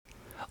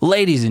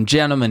Ladies and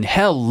gentlemen,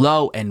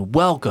 hello and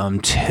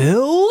welcome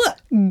to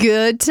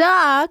Good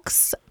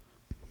Talks.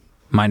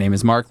 My name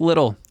is Mark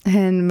Little.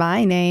 And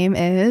my name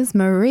is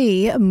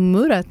Marie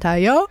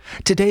Muratayo.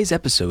 Today's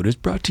episode is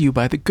brought to you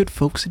by the good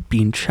folks at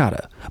Bean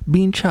Chata.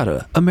 Bean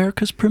Chata,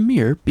 America's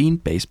premier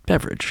bean-based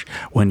beverage.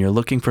 When you're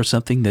looking for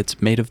something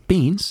that's made of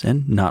beans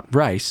and not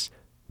rice,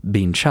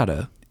 Bean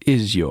Chata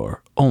is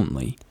your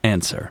only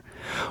answer.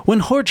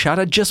 When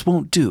horchata just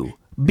won't do,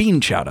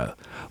 Bean Chata,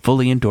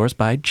 fully endorsed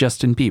by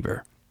Justin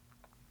Bieber.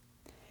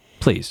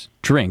 Please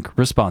drink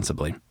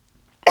responsibly.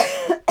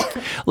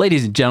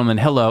 Ladies and gentlemen,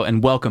 hello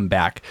and welcome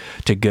back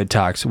to Good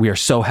Talks. We are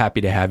so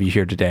happy to have you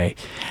here today,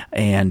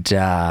 and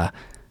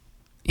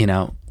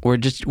we're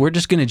just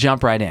going to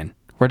jump right in.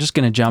 We're just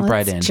going to jump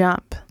right in. Let's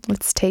jump.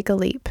 Let's take a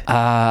leap.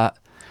 I'd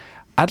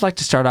like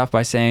to start off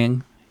by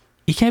saying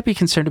you can't be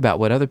concerned about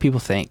what other people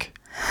think.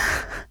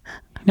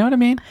 You know what I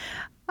mean?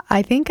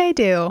 I think I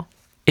do.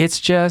 It's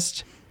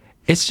just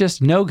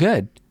no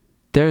good.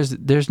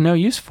 There's no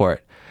use for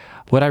it.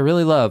 What I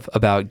really love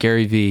about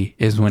Gary Vee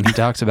is when he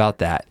talks about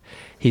that.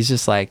 He's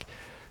just like,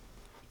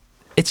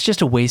 it's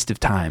just a waste of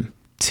time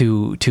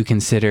to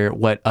consider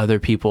what other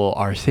people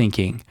are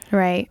thinking.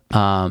 Right.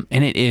 And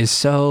it is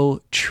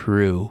so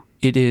true.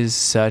 It is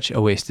such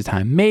a waste of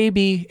time.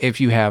 Maybe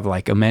if you have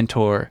like a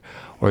mentor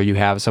or you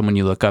have someone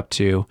you look up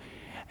to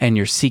and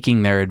you're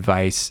seeking their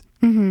advice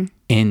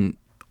in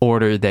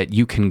order that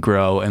you can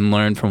grow and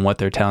learn from what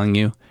they're telling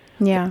you.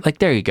 Yeah. Like,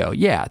 there you go.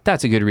 Yeah,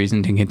 that's a good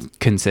reason to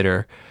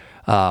consider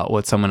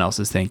what someone else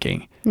is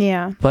thinking.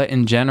 Yeah. But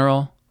in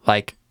general,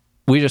 like,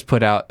 we just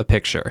put out a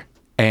picture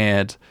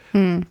and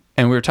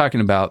we were talking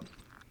about,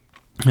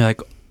 like,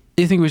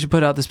 do you think we should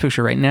put out this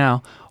picture right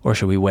now or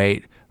should we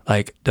wait?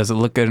 Like, does it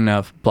look good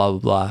enough? Blah, blah,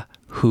 blah.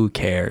 Who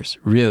cares?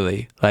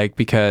 Really? Like,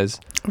 because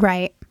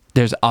Right.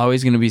 there's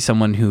always going to be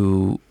someone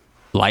who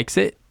likes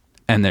it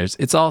and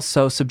it's all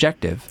so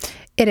subjective.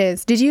 It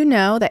is. Did you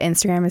know that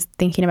Instagram is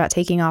thinking about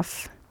taking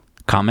off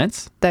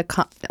Comments?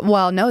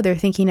 no, they're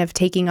thinking of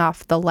taking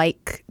off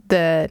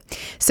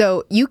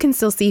so you can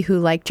still see who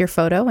liked your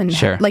photo and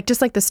Sure. like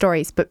just like the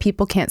stories, but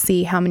people can't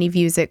see how many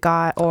views it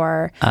got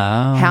or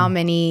how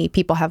many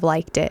people have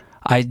liked it.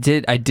 I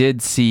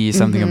did see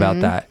something about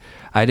that.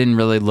 I didn't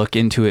really look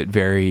into it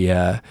very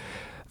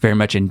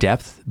much in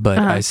depth, but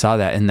I saw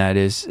that, and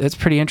it's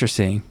pretty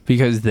interesting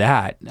because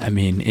that, I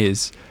mean,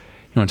 is,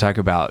 you want to talk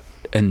about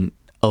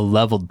a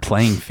leveled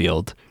playing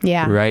field.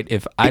 Yeah. Right?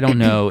 If I don't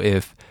know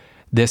if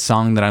this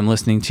song that I'm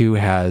listening to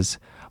has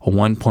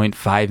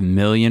 1.5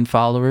 million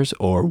followers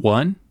or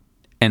one,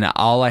 and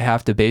all I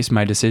have to base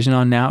my decision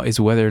on now is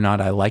whether or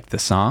not I like the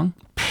song,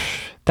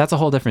 that's a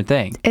whole different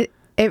thing. It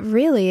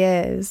really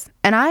is.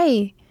 And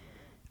I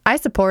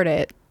support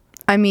it.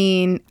 I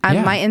mean,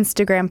 my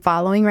Instagram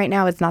following right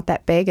now is not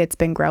that big. It's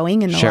been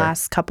growing in the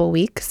last couple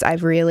weeks.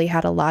 I've really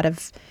had a lot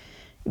of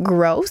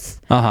growth.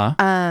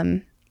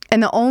 And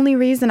the only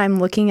reason I'm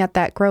looking at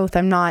that growth,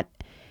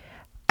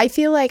 I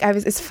feel like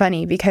it's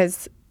funny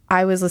because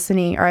I was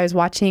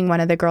watching one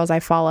of the girls I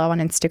follow on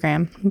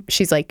Instagram.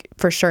 She's like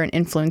for sure an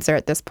influencer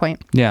at this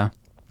point. Yeah.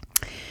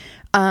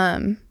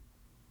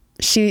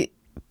 She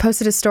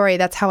posted a story.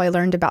 That's how I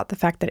learned about the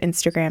fact that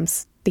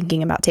Instagram's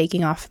thinking about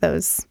taking off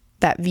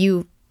that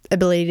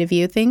ability to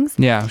view things.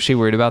 Yeah. Was she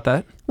worried about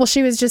that? Well,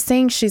 she was just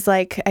saying, she's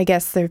like, I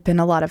guess there's been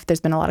a lot of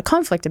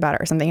conflict about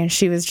it or something. And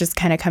she was just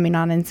kind of coming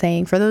on and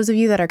saying, for those of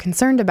you that are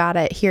concerned about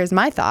it, here's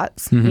my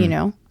thoughts.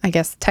 I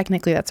guess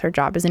technically that's her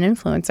job as an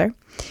influencer,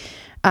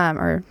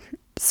 or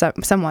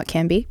somewhat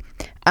can be.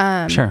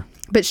 Sure.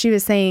 But she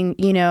was saying,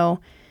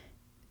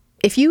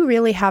 if you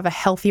really have a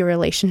healthy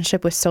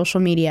relationship with social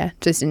media,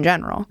 just in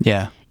general,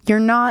 you're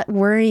not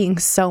worrying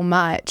so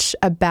much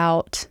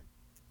about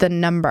the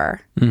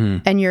number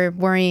and you're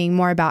worrying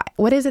more about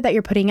what is it that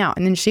you're putting out.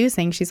 And then she was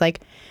saying, she's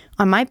like,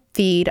 on my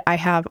feed, I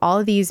have all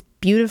of these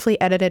beautifully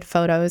edited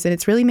photos and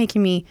it's really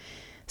making me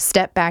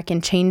step back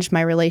and change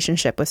my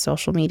relationship with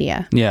social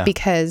media. Yeah.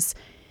 Because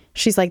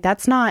she's like,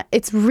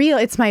 it's real,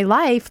 it's my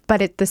life,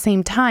 but at the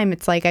same time,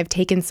 it's like I've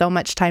taken so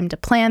much time to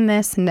plan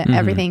this and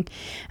everything.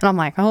 And I'm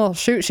like, oh,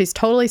 shoot, she's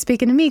totally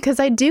speaking to me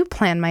because I do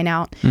plan mine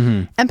out.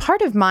 And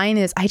part of mine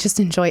is I just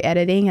enjoy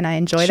editing and I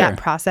enjoy that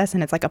process.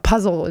 And it's like a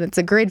puzzle and it's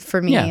a grid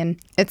for me and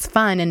it's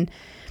fun. And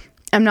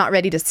I'm not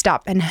ready to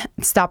stop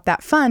that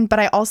fun, but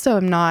I also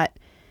am not,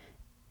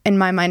 in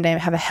my mind, I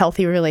have a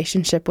healthy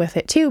relationship with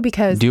it too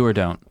because... Do or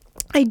don't.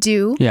 I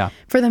do, yeah,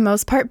 for the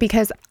most part,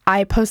 because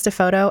I post a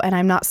photo and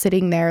I'm not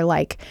sitting there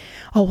like,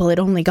 oh, well, it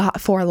only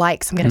got 4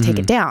 likes. I'm going to take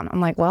it down. I'm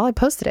like, well, I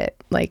posted it.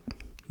 Like,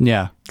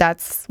 yeah,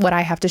 that's what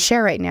I have to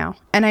share right now.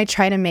 And I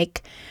try to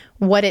make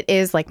what it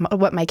is, like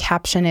what my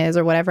caption is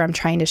or whatever I'm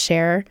trying to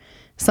share,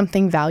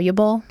 something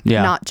valuable,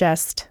 not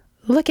just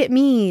look at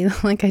me.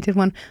 Like I did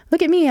one,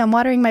 look at me, I'm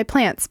watering my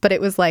plants. But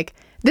it was like,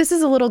 this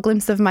is a little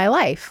glimpse of my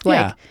life.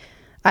 Like,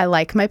 I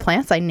like my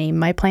plants. I name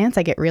my plants.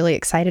 I get really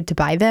excited to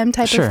buy them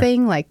type of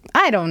thing. Like,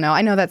 I don't know.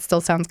 I know that still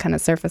sounds kind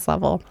of surface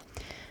level.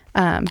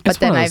 But it's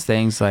then one of those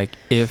things like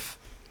if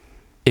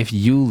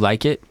you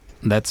like it,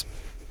 that's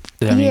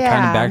I mean, kind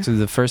Yeah. of back to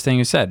the first thing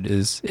you said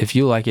is if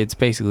you like it, it's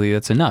basically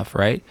that's enough,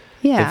 right?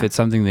 Yeah. If it's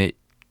something that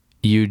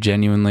you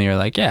genuinely are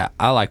like, yeah,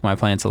 I like my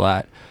plants a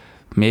lot.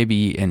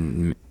 Maybe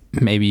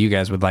you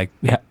guys would like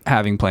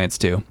having plants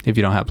too. If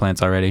you don't have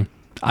plants already,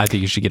 I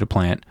think you should get a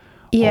plant.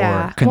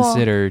 Yeah. Or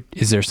consider,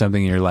 is there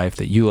something in your life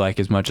that you like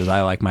as much as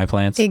I like my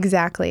plants?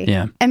 Exactly.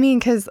 Yeah. I mean,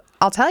 because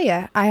I'll tell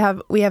you,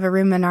 we have a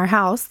room in our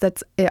house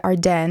that's our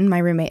den, my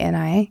roommate and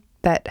I,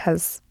 that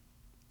has,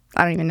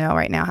 I don't even know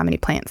right now how many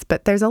plants,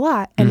 but there's a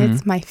lot. And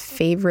it's my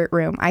favorite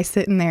room. I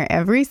sit in there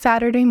every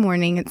Saturday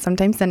morning and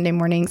sometimes Sunday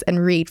mornings and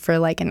read for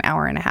like an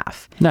hour and a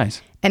half.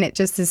 Nice. And it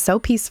just is so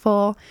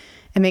peaceful.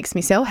 It makes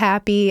me so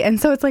happy. And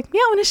so it's like,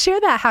 yeah, I want to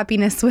share that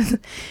happiness with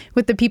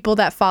the people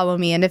that follow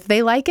me. And if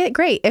they like it,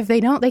 great. If they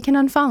don't, they can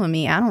unfollow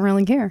me. I don't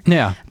really care.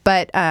 Yeah.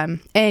 But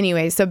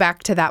anyway, so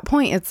back to that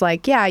point, it's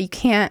like, yeah, you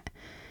can't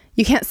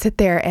sit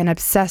there and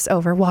obsess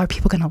over, well, are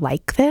people going to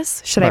like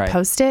this? Should I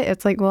post it?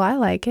 It's like, well, I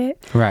like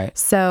it. Right.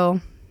 So,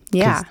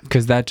 yeah.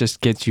 Because that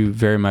just gets you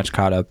very much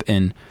caught up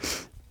in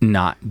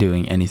not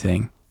doing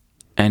anything.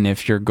 And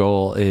if your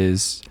goal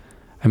is,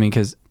 I mean,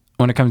 because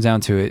when it comes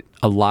down to it,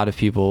 a lot of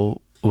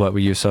people, what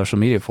we use social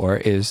media for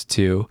is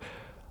to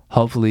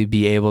hopefully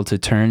be able to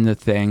turn the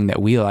thing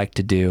that we like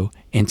to do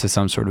into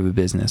some sort of a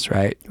business,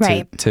 right?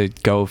 Right. To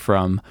go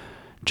from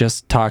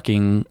just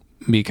talking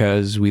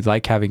because we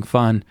like having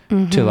fun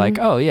to like,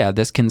 oh yeah,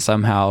 this can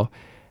somehow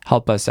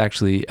help us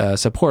actually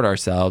support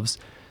ourselves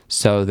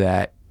so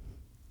that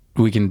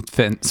we can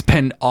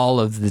spend all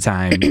of the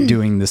time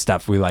doing the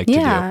stuff we like to do.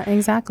 Yeah,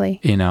 exactly.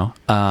 You know?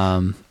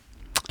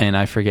 And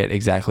I forget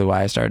exactly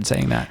why I started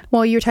saying that.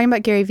 Well, you were talking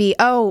about Gary Vee.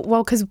 Oh,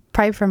 well, because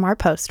probably from our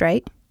post,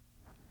 right?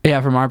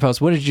 Yeah, from our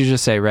post. What did you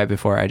just say right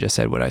before I just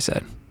said what I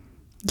said?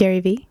 Gary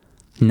Vee?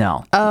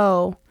 No.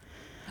 Oh.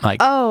 Like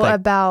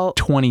about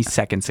 20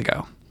 seconds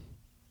ago.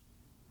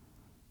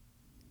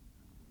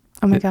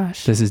 Oh my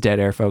gosh. This is dead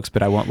air, folks,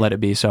 but I won't let it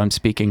be, so I'm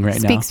speaking right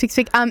now.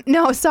 Speak.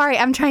 No, sorry.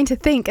 I'm trying to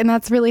think, and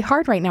that's really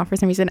hard right now for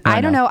some reason. I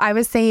don't know. I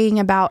was saying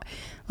about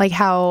like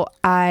how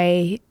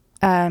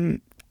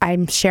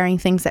I'm sharing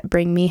things that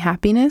bring me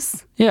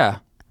happiness. Yeah.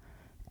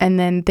 And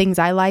then things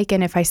I like,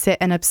 and if I sit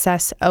and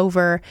obsess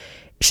over,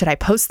 should I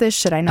post this?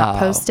 Should I not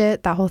post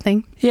it? That whole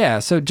thing. Yeah.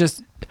 So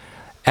just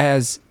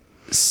as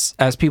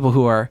people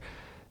who are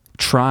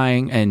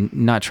trying and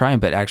not trying,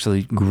 but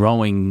actually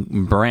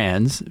growing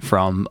brands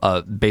from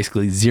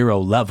basically zero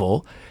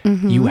level,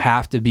 you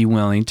have to be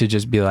willing to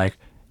just be like,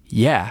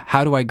 yeah,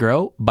 how do I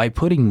grow? By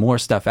putting more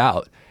stuff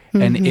out.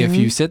 And if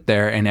you sit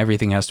there and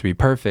everything has to be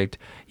perfect,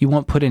 you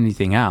won't put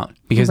anything out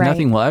because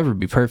nothing will ever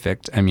be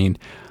perfect. I mean,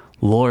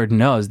 Lord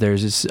knows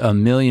there's just a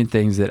million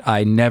things that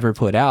I never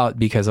put out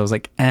because I was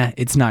like,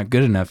 it's not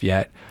good enough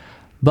yet.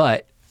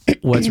 But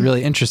what's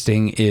really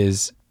interesting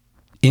is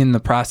in the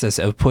process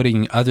of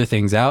putting other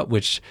things out,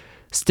 which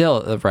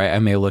still, right, I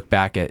may look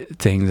back at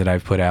things that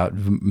I've put out,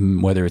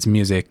 whether it's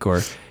music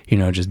or, you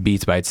know, just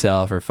beats by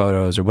itself or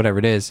photos or whatever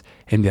it is,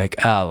 and be like,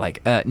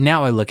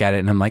 now I look at it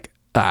and I'm like,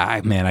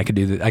 man, I could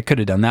do that. I could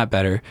have done that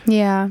better.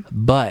 Yeah.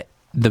 But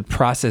the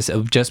process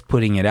of just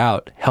putting it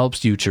out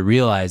helps you to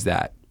realize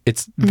that.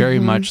 It's very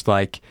much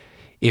like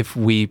if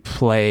we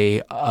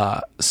play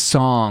a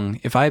song,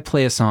 if I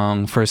play a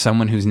song for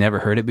someone who's never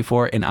heard it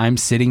before and I'm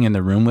sitting in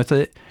the room with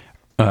it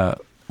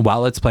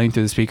while it's playing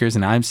through the speakers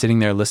and I'm sitting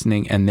there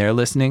listening and they're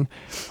listening,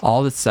 all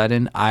of a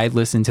sudden I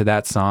listen to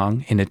that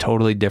song in a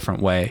totally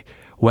different way.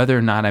 Whether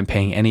or not I'm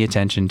paying any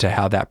attention to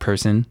how that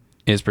person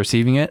is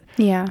perceiving it,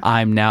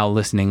 I'm now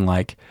listening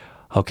like,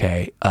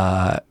 okay,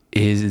 have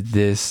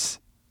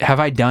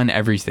I done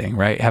everything,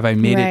 right? Have I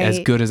made it as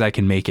good as I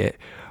can make it?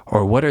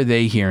 Or what are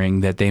they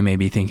hearing that they may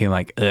be thinking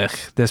like, ugh,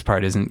 this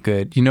part isn't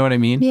good. You know what I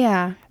mean?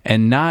 Yeah.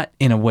 And not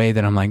in a way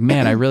that I'm like,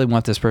 man, I really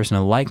want this person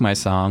to like my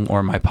song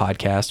or my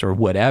podcast or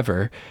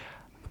whatever,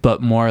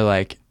 but more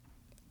like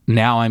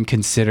now I'm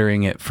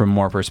considering it from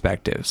more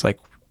perspectives. Like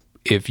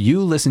if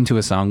you listen to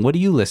a song, what do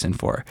you listen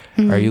for?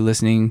 Are you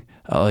listening,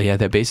 oh yeah,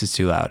 that bass is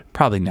too loud?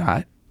 Probably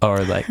not.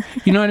 Or like,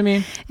 you know what I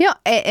mean? Yeah,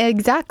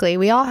 exactly.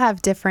 We all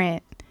have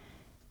different,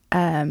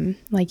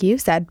 like you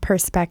said,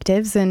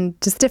 perspectives and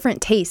just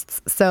different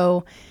tastes.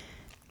 So,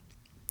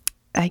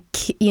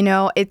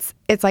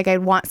 it's like I'd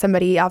want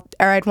somebody out,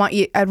 or I'd want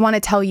to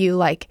tell you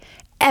like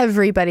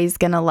everybody's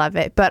gonna love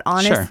it. But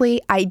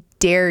honestly, I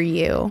dare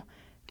you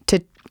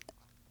to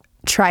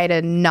try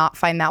to not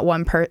find that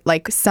one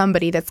like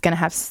somebody that's gonna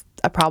have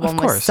a problem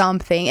with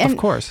something. And of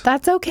course,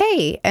 that's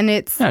okay. And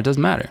it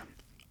doesn't matter.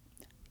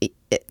 It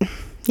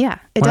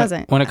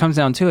doesn't. When it comes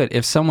down to it,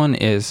 if someone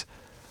is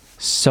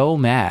so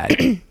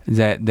mad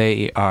that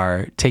they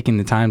are taking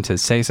the time to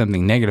say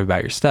something negative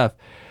about your stuff,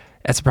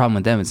 that's a problem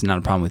with them. It's not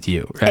a problem with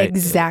you, right?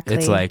 Exactly.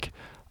 It's like,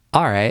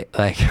 all right,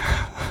 like,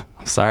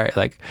 I'm sorry.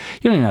 Like,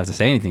 you don't even have to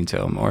say anything to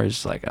them, or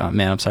just like, oh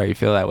man, I'm sorry you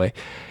feel that way.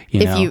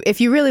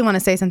 If you really want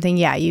to say something,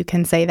 yeah, you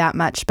can say that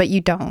much, but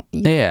you don't.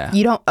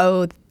 You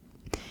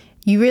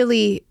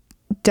really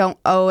don't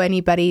owe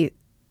anybody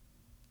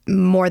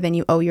more than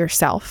you owe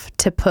yourself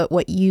to put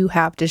what you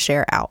have to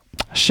share out.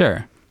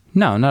 Sure.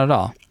 No, not at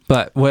all.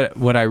 But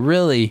what I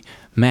really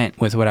meant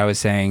with what I was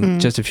saying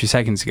just a few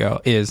seconds ago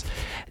is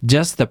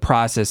just the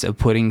process of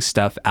putting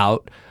stuff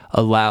out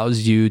allows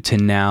you to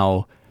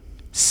now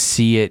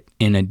see it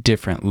in a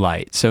different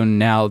light. So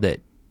now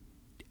that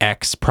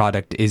X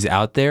product is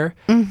out there,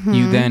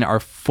 you then are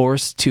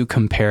forced to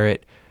compare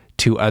it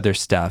to other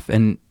stuff.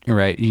 And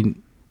right, you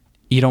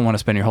don't want to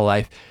spend your whole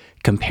life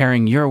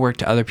comparing your work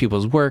to other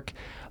people's work,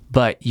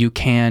 but you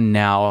can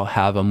now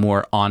have a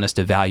more honest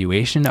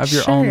evaluation of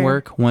your own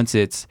work once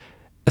it's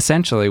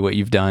essentially what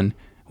you've done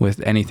with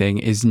anything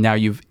is now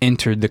you've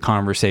entered the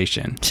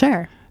conversation.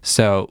 Sure.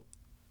 So,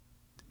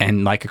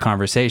 and like a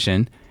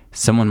conversation,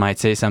 someone might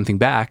say something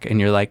back and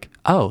you're like,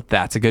 oh,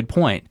 that's a good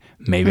point.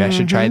 Maybe I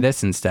should try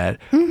this instead.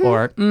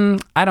 Or,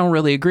 I don't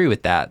really agree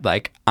with that.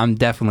 Like, I'm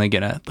definitely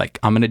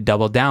I'm going to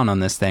double down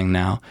on this thing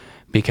now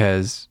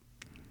because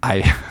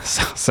I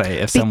say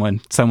if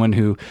someone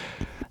who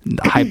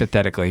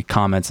hypothetically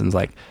comments and's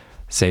like,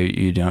 say,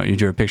 you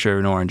drew a picture of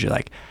an orange, you're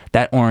like,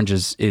 that orange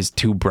is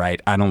too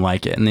bright. I don't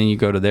like it. And then you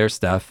go to their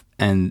stuff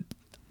and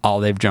all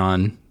they've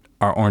drawn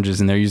are oranges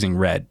and they're using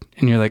red.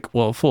 And you're like,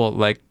 well, fool,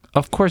 like,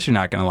 of course you're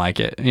not going to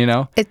like it, you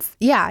know?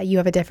 You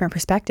have a different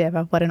perspective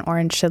of what an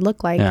orange should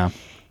look like. Yeah.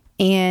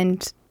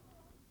 And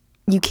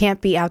you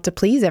can't be out to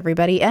please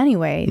everybody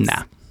anyways.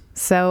 Nah.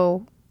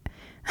 So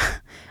I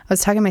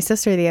was talking to my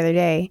sister the other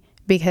day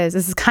because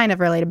this is kind of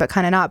related, but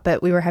kind of not,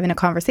 but we were having a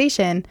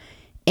conversation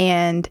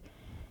and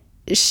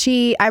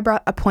I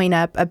brought a point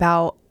up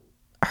about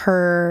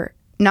her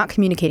not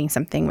communicating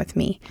something with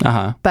me,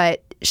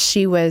 but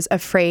she was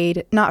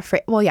afraid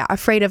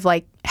of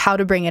like how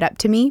to bring it up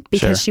to me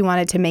because she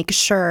wanted to make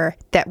sure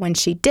that when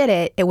she did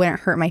it, it wouldn't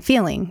hurt my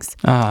feelings.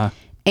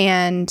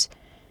 And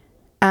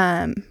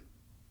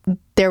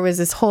there was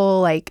this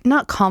whole like,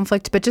 not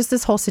conflict, but just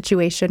this whole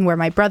situation where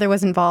my brother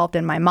was involved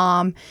and my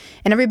mom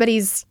and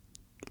everybody's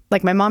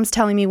like, my mom's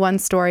telling me one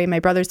story, my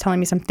brother's telling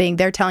me something,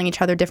 they're telling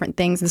each other different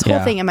things, this whole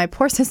thing. And my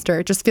poor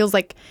sister just feels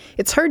like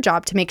it's her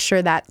job to make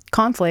sure that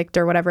conflict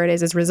or whatever it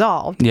is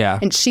resolved. Yeah.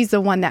 And she's the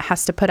one that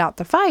has to put out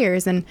the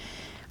fires. And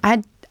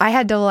I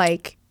had to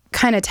like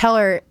kind of tell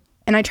her,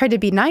 and I tried to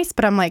be nice,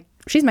 but I'm like,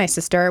 she's my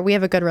sister. We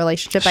have a good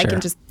relationship. I can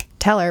just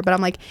tell her, but I'm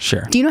like,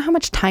 do you know how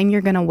much time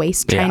you're going to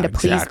waste trying to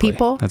please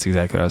people? That's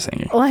exactly what I was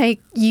thinking. Like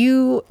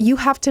you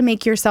have to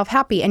make yourself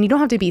happy and you don't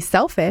have to be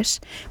selfish,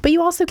 but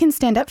you also can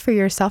stand up for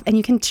yourself and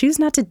you can choose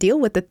not to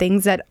deal with the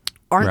things that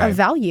aren't of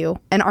value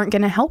and aren't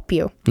going to help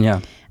you.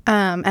 Yeah.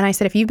 And I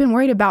said, if you've been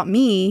worried about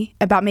me,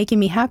 about making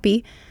me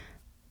happy,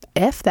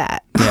 F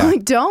that.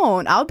 Like,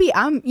 don't.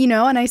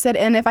 And I said,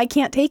 and if I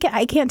can't take it,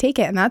 I can't take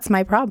it. And that's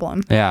my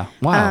problem. Yeah.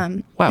 Wow.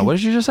 Wow. What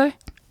did you just say?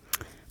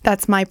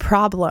 That's my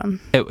problem.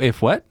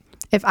 If what?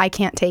 If I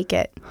can't take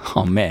it.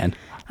 Oh, man.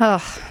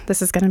 Oh,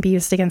 this is going to be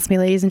used against me,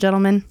 ladies and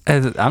gentlemen.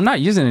 I'm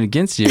not using it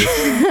against you.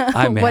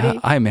 I'm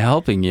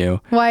helping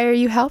you. Why are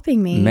you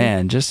helping me?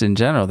 Man, just in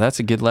general, that's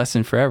a good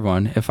lesson for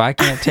everyone. If I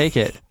can't take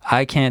it,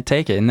 I can't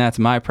take it. And that's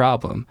my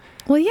problem.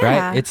 Well,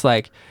 yeah. Right? It's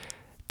like,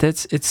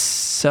 it's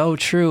so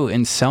true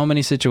in so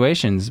many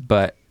situations,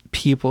 but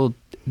people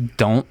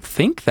don't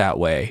think that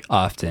way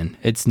often.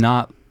 That's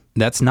not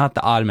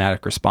the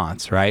automatic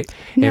response, right?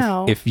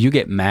 No. If you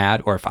get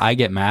mad or if I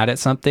get mad at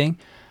something,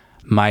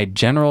 my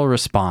general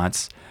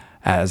response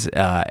as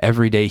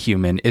everyday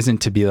human isn't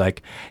to be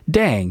like,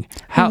 dang,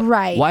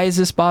 why does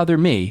this bother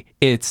me?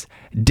 It's,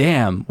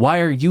 damn,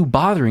 why are you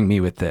bothering me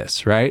with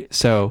this, right?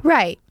 So,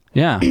 right.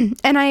 Yeah.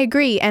 And I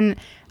agree. And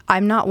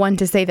I'm not one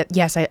to say that,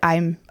 yes,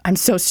 I'm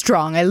so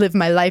strong. I live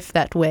my life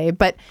that way.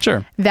 But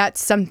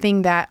that's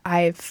something that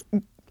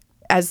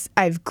as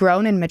I've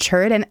grown and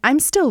matured, and I'm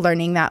still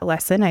learning that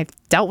lesson. I've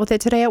dealt with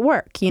it today at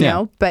work, you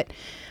know, but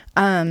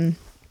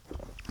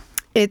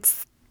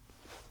it's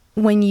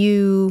when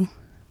you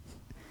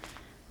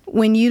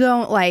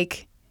don't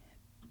like,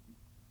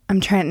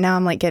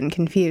 I'm like getting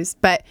confused,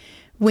 but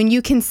when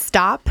you can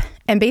stop,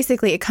 and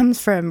basically it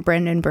comes from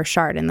Brendon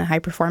Burchard in the High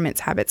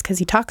Performance Habits, because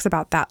he talks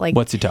about that. Like,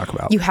 what's he talk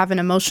about? You have an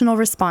emotional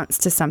response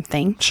to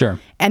something. Sure.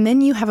 And then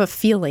you have a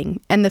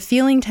feeling, and the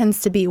feeling tends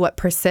to be what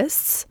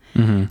persists.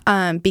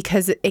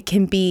 Because it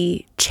can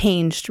be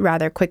changed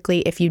rather quickly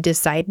if you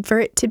decide for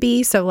it to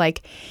be. So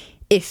like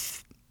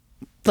if,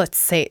 let's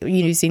say,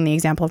 using the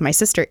example of my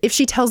sister, if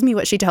she tells me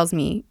what she tells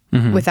me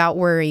without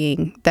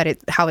worrying that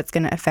how it's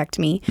going to affect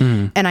me,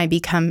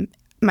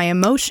 and my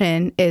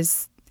emotion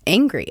is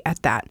angry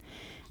at that.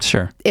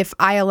 Sure. If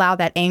I allow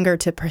that anger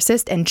to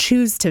persist and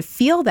choose to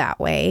feel that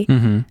way,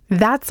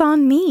 that's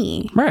on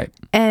me. Right.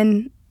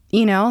 And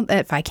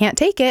if I can't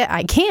take it,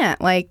 I can't.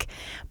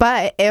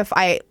 But if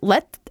I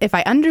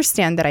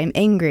understand that I'm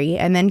angry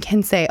and then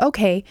can say,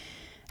 okay,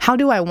 how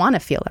do I want to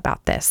feel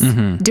about this?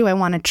 Do I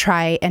want to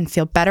try and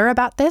feel better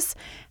about this?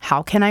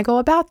 How can I go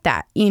about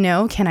that?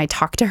 Can I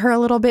talk to her a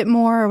little bit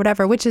more or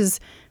whatever, which is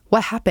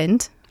what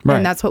happened. Right.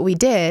 And that's what we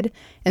did,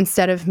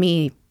 instead of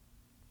me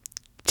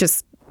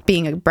just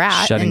being a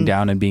brat. Shutting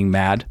down and being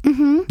mad.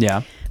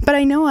 Yeah. But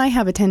I know I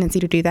have a tendency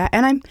to do that.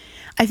 And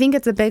I think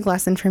it's a big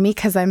lesson for me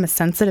because I'm a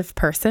sensitive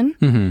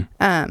person.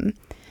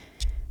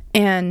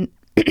 And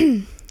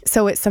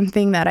So it's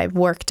something that I've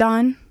worked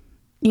on,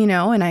 you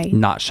know, and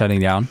Not shutting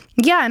down.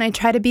 Yeah, and I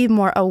try to be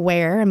more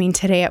aware. I mean,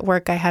 today at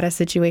work, I had a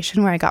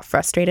situation where I got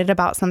frustrated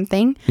about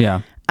something.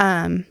 Yeah.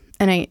 And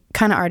I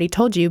kind of already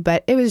told you,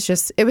 but it was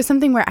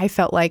something where I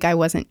felt like I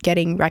wasn't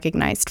getting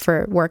recognized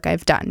for work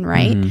I've done,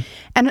 right? Mm-hmm.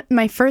 And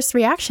my first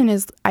reaction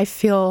is I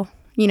feel,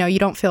 you know, you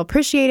don't feel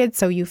appreciated,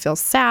 so you feel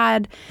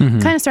sad,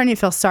 kind of starting to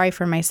feel sorry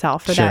for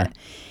myself for that.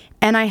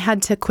 And I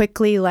had to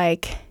quickly,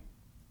 like,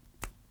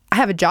 I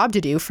have a job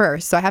to do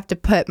first, so I have to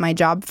put my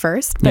job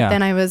first. But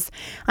then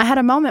I had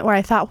a moment where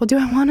I thought, well, do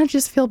I want to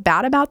just feel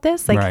bad about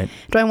this? Like,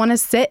 do I want to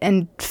sit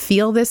and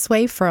feel this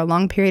way for a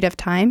long period of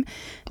time?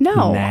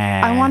 No,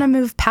 I want to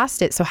move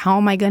past it. So how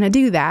am I going to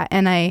do that?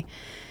 And I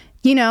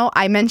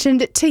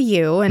mentioned it to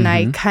you, and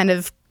I kind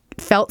of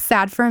felt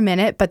sad for a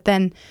minute, but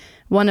then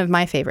one of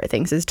my favorite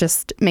things is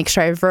just make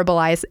sure I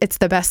verbalize it's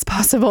the best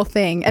possible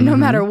thing. And no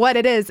matter what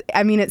it is,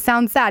 I mean, it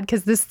sounds sad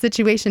because this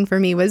situation for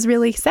me was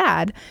really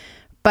sad.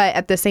 But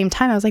at the same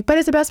time, I was like, but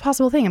it's the best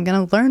possible thing. I'm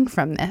going to learn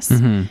from this.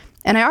 And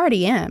I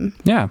already am.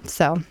 Yeah.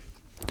 So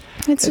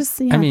it's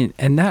just, I mean,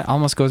 and that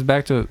almost goes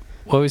back to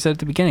what we said at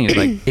the beginning. It's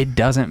like, it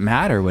doesn't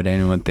matter what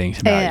anyone thinks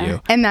about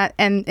you.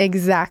 And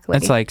exactly.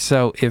 It's like,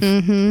 so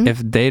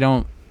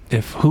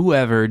if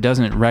whoever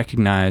doesn't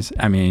recognize,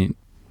 I mean,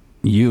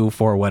 you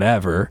for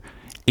whatever,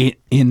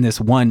 in this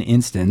one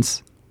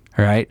instance,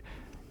 right?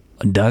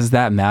 Does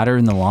that matter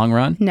in the long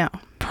run? No.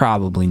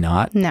 Probably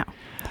not. No.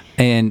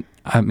 And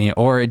I mean,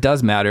 or it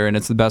does matter and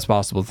it's the best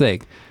possible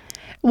thing.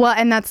 Well,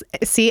 and that's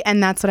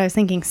what I was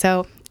thinking.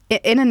 So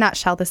in a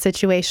nutshell, the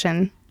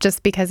situation,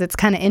 just because it's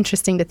kind of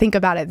interesting to think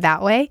about it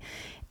that way,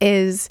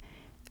 is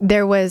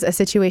there was a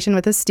situation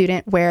with a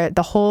student where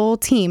the whole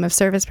team of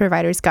service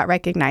providers got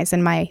recognized,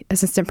 and my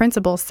assistant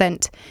principal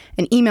sent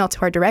an email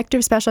to our director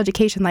of special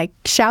education, like,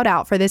 shout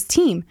out for this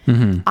team.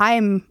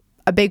 I'm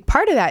a big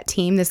part of that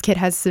team. This kid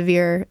has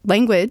severe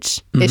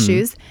language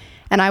issues,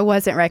 and I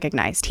wasn't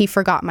recognized. He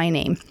forgot my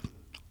name.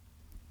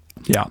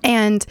 Yeah.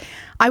 And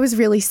I was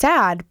really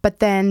sad. But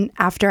then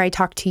after I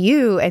talked to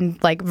you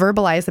and, like,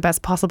 verbalized the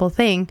best possible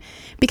thing,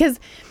 because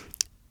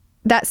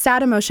that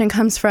sad emotion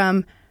comes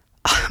from,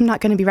 oh, I'm not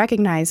going to be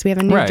recognized. We have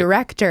a new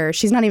director.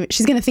 She's going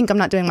to think I'm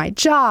not doing my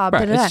job.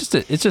 Right.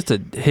 It's just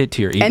a hit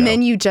to your ego. And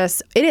then you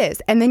just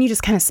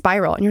kind of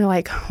spiral, and you're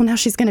like, well, now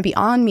she's going to be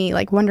on me,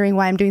 like, wondering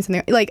why I'm doing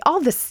something, like,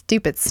 all this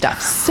stupid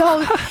stuff.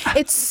 So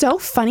it's so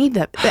funny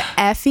the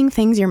effing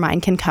things your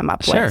mind can come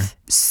up with.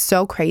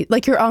 So crazy.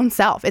 Like, your own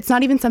self. It's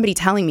not even somebody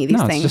telling me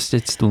these things.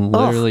 It's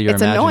literally your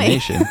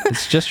imagination.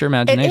 It's just your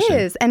imagination.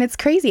 It is. And it's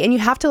crazy. And you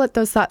have to let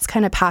those thoughts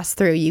kind of pass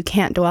through. You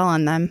can't dwell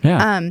on them.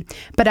 Yeah.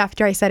 But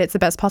after I said it's the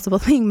best possible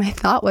thing, my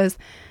thought was,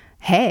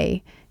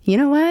 hey, you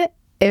know what?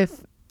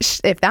 If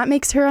that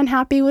makes her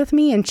unhappy with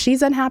me and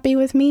she's unhappy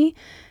with me,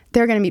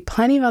 there are going to be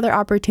plenty of other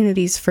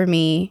opportunities for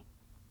me.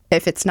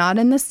 If it's not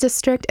in this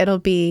district, it'll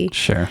be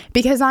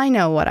because I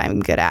know what I'm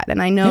good at,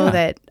 and I know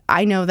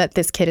that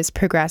this kid has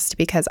progressed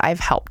because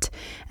I've helped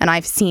and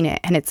I've seen it,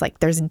 and it's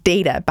like there's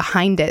data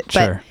behind it.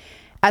 But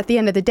at the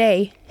end of the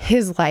day,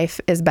 his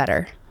life is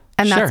better,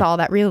 and that's all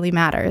that really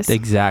matters.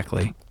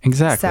 Exactly.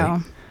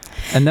 So,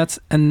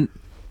 and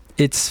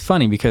it's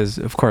funny because,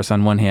 of course,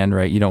 on one hand,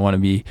 right, you don't want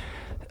to be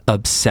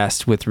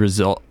obsessed with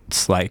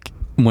results, like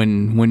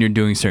when you're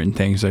doing certain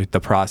things, like the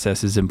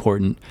process is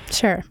important.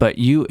 Sure. But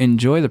you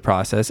enjoy the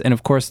process, and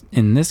of course,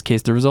 in this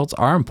case, the results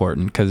are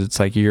important because it's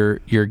like you're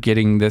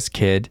getting this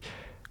kid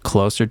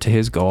closer to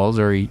his goals,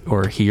 or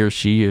he or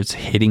she is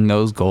hitting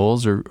those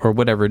goals, or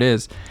whatever it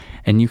is,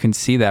 and you can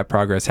see that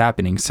progress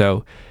happening.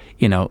 So,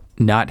 you know,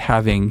 not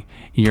having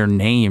your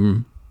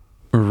name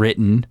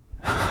written,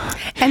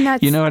 and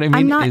that's, you know what I mean?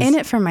 I'm not in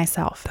it for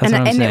myself. That's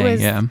what I'm saying. It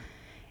was,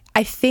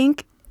 I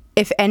think,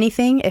 if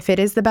anything, if it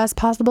is the best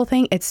possible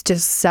thing, it's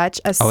just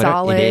such a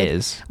solid... It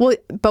is. Well,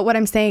 but what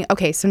I'm saying,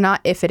 okay, so not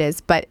if it is,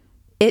 but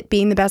it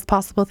being the best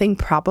possible thing,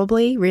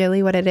 probably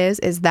really what it is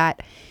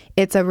that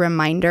it's a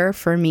reminder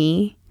for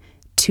me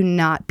to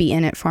not be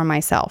in it for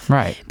myself.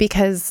 Right.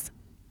 Because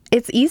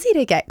it's easy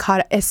to get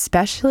caught,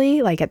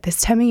 especially like at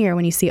this time of year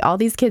when you see all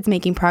these kids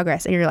making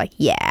progress and you're like,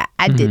 yeah,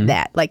 I did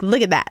that. Like,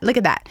 look at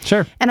that.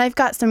 Sure. And I've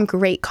got some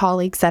great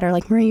colleagues that are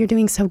like, Marie, you're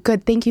doing so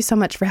good. Thank you so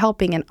much for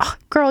helping. And oh,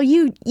 girl,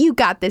 you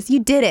got this. You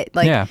did it.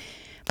 Like, yeah.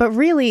 But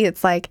really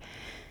it's like,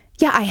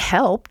 yeah, I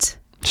helped.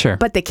 Sure.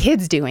 But the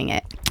kid's doing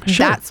it.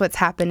 Sure. That's what's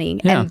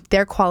happening. Yeah. And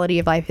their quality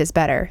of life is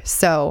better.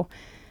 So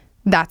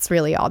that's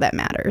really all that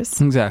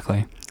matters.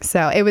 Exactly.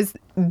 So it was,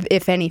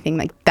 if anything,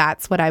 like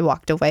that's what I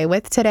walked away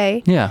with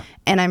today. Yeah.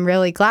 And I'm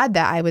really glad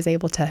that I was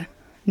able to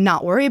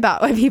not worry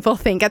about what people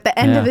think at the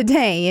end of the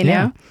day, you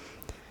know?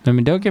 I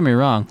mean, don't get me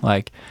wrong.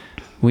 Like,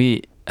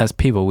 we, as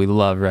people, we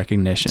love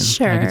recognition.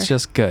 Sure. Like, it's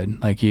just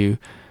good. Like,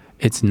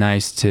 it's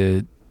nice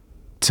to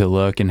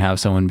look and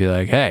have someone be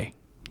like, hey,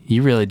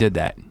 you really did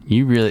that. And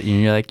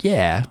you're like,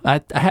 yeah,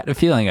 I had a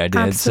feeling I did.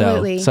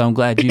 Absolutely. So I'm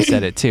glad you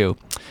said it too.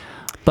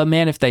 But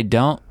man, if they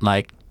don't,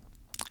 like,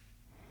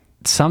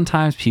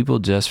 sometimes people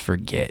just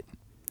forget,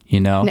 you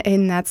know?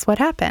 And that's what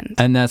happened.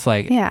 And that's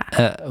like, Yeah.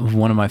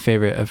 one of my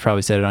favorite, I've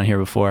probably said it on here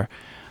before.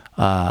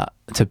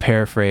 to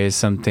paraphrase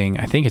something,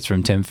 I think it's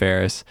from Tim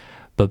Ferriss,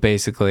 but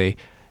basically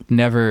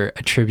never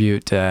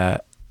attribute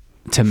to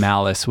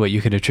malice what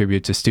you could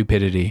attribute to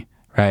stupidity,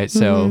 right?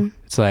 So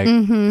it's like,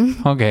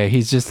 okay,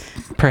 he's just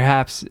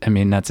perhaps, I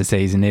mean, not to say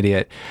he's an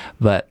idiot,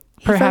 but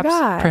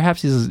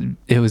perhaps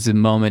it was a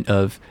moment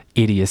of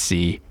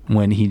idiocy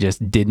when he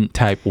just didn't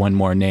type one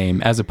more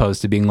name, as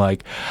opposed to being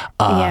like,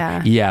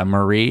 yeah,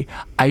 Marie,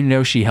 I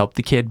know she helped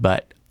the kid,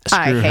 but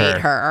I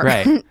hate her.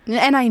 Right.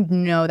 And I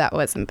know that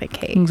wasn't the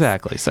case.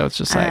 Exactly. So it's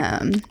just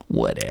like,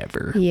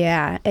 whatever.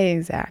 Yeah,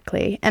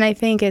 exactly. And I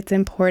think it's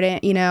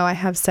important, you know, I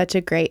have such a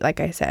great, like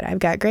I said, I've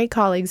got great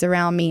colleagues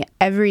around me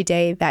every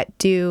day that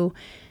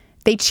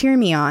they cheer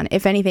me on.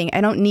 If anything,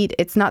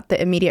 it's not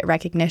the immediate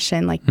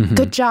recognition, like,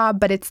 good job,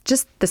 but it's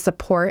just the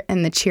support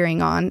and the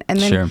cheering on. And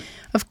then,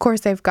 of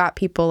course, I've got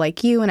people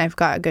like you, and I've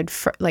got good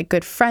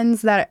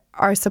friends that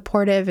are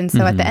supportive. And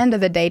so at the end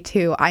of the day,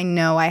 too, I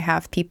know I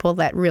have people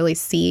that really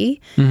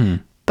see.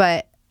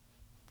 But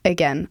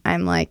again,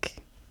 I'm like,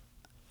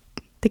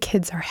 the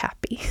kids are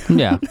happy.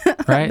 Yeah,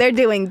 right? They're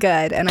doing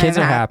good, and kids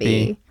I'm are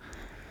happy.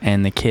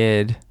 And the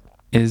kid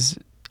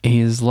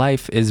his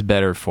life is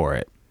better for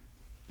it.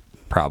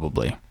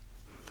 Probably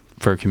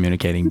for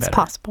communicating better. It's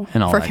possible.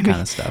 And all that kind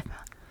of stuff.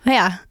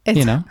 Yeah.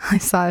 You know? I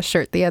saw a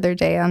shirt the other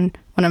day on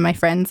one of my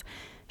friends.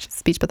 She's a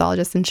speech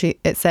pathologist, and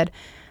it said,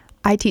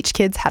 I teach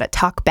kids how to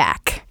talk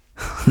back.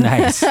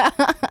 Nice.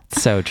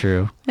 So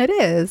true. It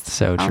is.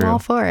 So true. I'm all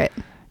for it.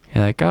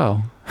 You're like,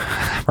 oh,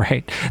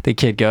 right. The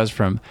kid goes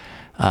from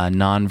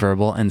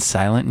nonverbal and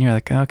silent, and you're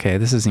like, okay,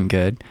 this isn't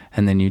good.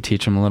 And then you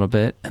teach them a little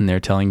bit, and they're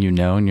telling you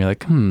no, and you're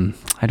like,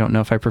 I don't know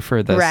if I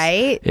prefer this.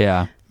 Right?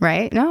 Yeah.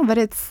 Right? No, but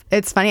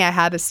it's funny. I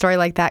had a story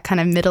like that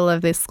kind of middle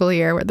of the school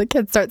year where the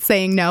kids start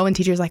saying no, and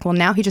teacher's like, well,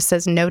 now he just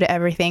says no to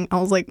everything.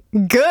 I was like,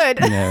 good.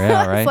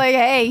 Yeah, right. It's like,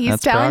 hey, he's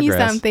That's telling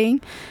progress. you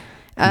something.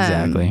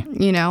 Exactly.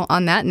 You know,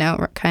 on that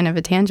note, kind of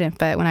a tangent,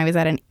 but when I was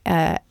at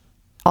an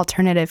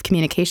alternative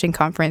communication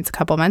conference a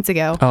couple months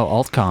ago. Oh,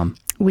 AltCom.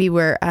 We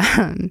were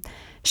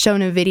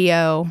shown a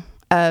video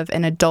of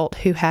an adult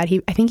who I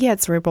think he had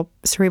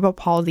cerebral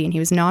palsy, and he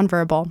was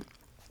nonverbal.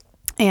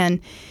 And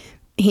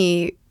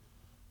he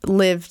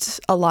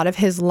lived a lot of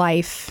his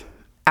life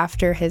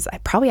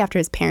probably after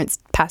his parents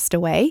passed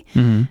away.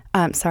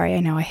 Sorry, I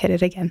know I hit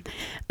it again.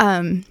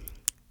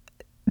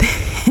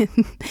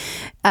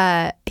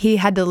 He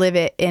had to live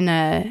it in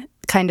a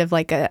kind of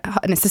like an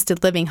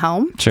assisted living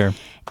home. Sure.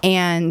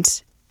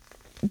 And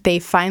they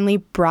finally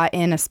brought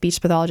in a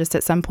speech pathologist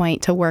at some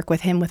point to work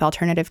with him with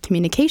alternative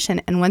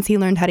communication. And once he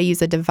learned how to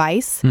use a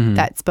device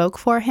that spoke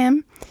for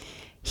him,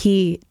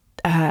 he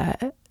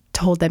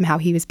told them how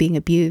he was being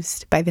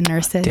abused by the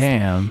nurses.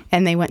 Damn.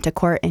 And they went to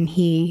court, and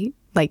he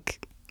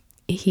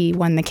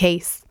won the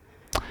case.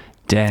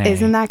 Dang.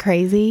 Isn't that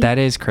crazy? That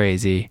is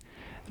crazy.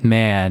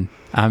 Man,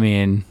 I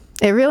mean,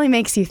 it really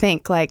makes you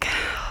think, like,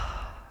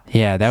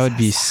 yeah, that would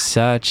be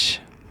such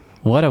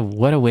what a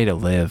way to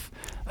live.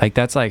 Like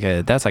that's like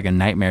a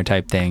nightmare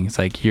type thing. It's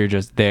like you're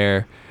just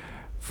there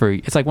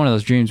it's like one of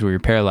those dreams where you're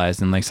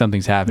paralyzed and like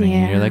something's happening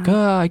and you're like,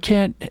 oh, I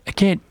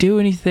can't do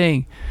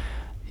anything.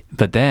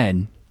 But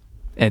then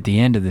at the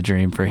end of the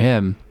dream for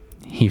him,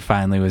 he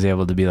finally was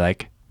able to be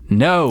like,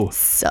 no,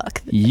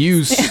 suck this.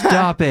 You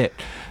stop it.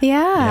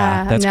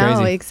 Yeah, that's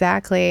crazy.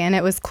 Exactly. And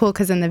it was cool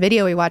because in the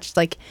video we watched,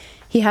 like,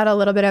 he had a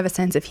little bit of a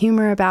sense of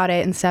humor about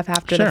it and stuff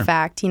after the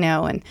fact, you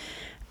know, and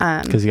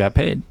because he got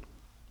paid.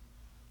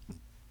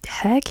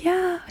 Heck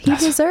yeah, he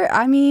deserved.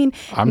 I mean,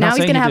 now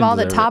he's gonna have all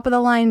the top of the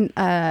line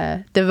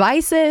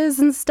devices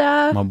and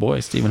stuff. My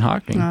boy Stephen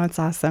Hawking. Oh, it's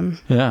awesome.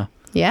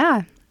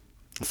 Yeah.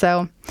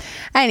 So,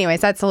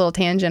 anyways, that's a little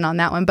tangent on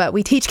that one. But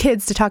we teach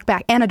kids to talk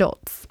back, and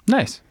adults.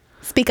 Nice.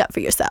 Speak up for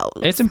yourselves.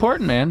 It's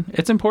important, man.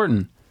 It's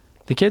important.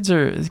 The kids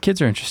are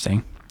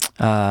interesting.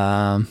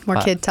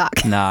 More kid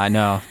talk. Nah, I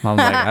know. I'm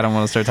like, I don't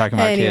want to start talking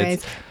about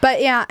kids.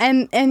 But yeah,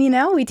 and you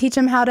know, we teach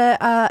them how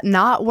to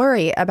not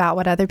worry about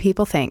what other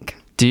people think.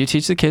 Do you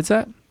teach the kids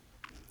that?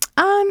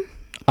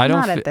 I don't.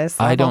 Not at this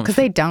level, because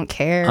they don't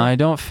care. I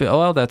don't feel.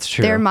 Well, that's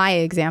true. They're my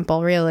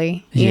example,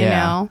 really. You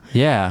know.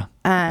 Yeah.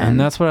 And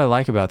that's what I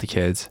like about the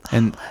kids.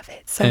 And I love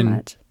it so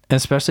much.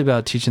 Especially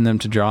about teaching them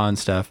to draw and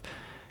stuff,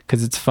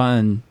 because it's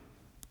fun.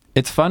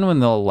 It's fun when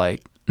they'll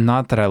like.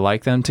 Not that I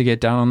like them to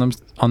get down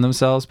on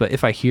themselves, but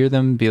if I hear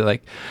them be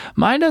like,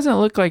 mine doesn't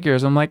look like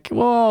yours, I'm like,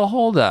 well,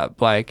 hold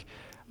up. Like,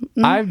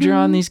 I've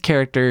drawn these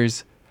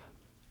characters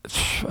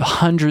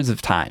hundreds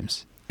of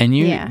times, and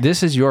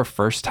this is your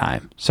first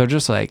time. So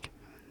just like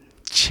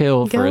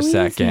chill for a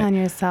second. Go easy on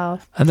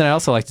yourself. And then I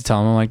also like to tell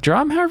them, I'm like, draw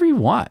them however you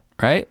want,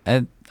 right?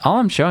 And all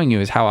I'm showing you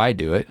is how I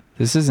do it.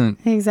 This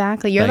isn't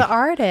exactly. You're the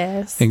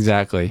artist.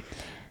 Exactly.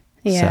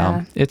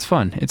 Yeah. So it's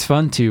fun. It's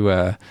fun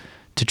to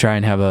try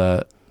and have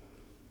a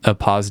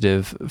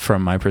positive,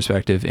 from my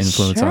perspective,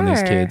 influence on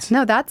these kids.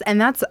 No,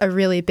 that's a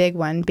really big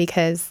one,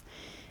 because,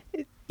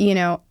 you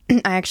know,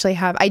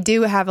 I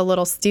do have a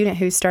little student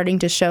who's starting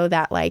to show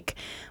that, like,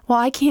 well,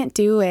 I can't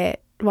do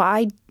it.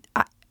 Well,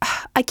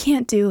 I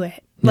can't do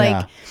it.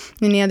 Like,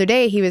 and the other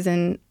day he was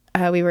in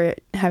we were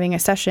having a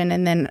session,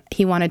 and then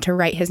he wanted to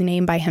write his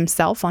name by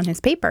himself on his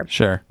paper.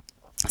 Sure.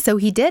 So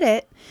he did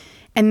it,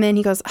 and then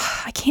he goes,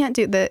 I can't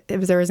do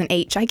there was an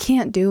H. I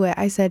can't do it.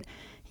 I said,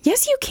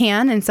 yes, you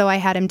can. And so I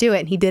had him do it,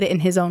 and he did it in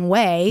his own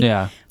way,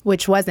 Yeah.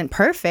 which wasn't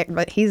perfect,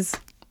 but he's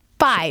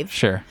 5.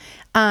 Sure.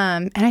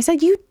 And I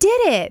said, you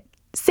did it.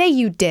 Say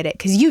you did it,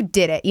 because you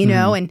did it, you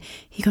know? And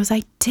he goes,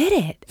 I did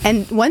it.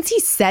 And once he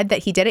said that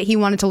he did it, he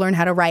wanted to learn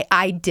how to write,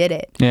 I did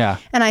it. Yeah.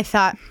 And I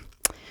thought,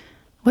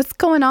 what's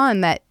going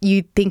on that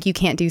you think you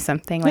can't do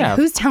something? Like, Yeah.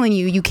 who's telling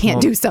you you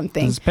can't do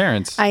something? His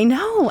parents. I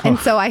know. And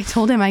so I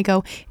told him, I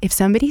go, if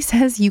somebody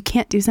says you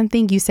can't do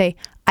something, you say,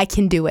 I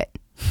can do it.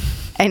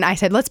 And I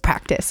said, let's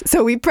practice.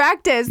 So we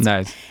practiced.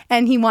 Nice.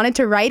 And he wanted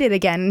to write it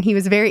again. And he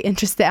was very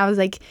interested. I was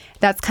like,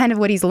 that's kind of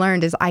what he's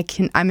learned is I'm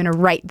going to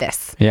write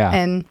this. Yeah.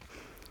 And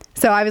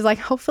so I was like,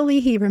 hopefully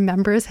he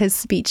remembers his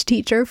speech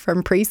teacher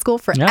from preschool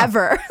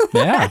forever.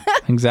 Yeah,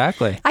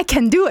 exactly. I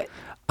can do it.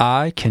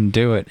 I can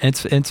do it.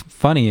 It's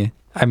funny.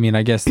 I mean,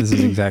 I guess this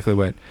is exactly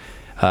what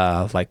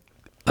like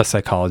a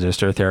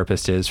psychologist or a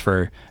therapist is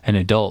for an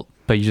adult.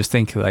 But you just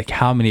think like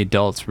how many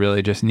adults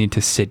really just need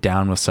to sit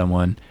down with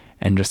someone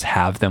and just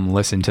have them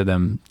listen to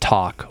them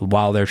talk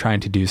while they're trying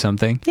to do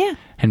something. Yeah.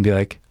 And be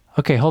like,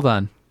 okay, hold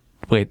on.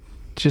 Wait,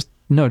 just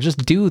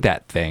do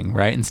that thing,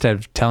 right? Instead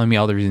of telling me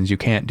all the reasons you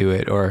can't do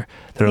it or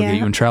that it'll get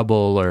you in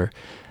trouble or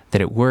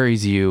that it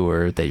worries you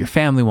or that your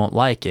family won't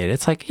like it.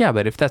 It's like, yeah,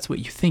 but if that's what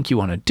you think you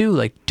want to do,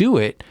 like do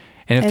it.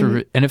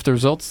 And if the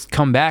results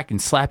come back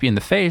and slap you in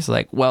the face,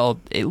 like, well,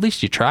 at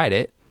least you tried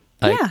it.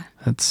 Like, Yeah.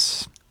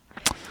 It's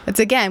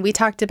Again, we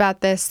talked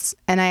about this,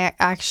 and I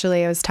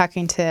was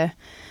talking to,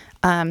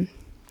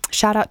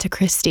 shout out to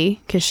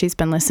Christy, because she's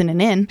been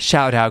listening in.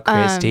 shout out,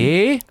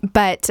 Christy.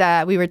 But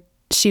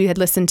she had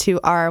listened to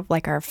our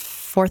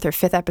 4th or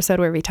 5th episode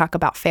where we talk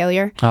about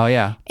failure. Oh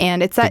yeah.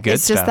 And it's good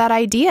just stuff. that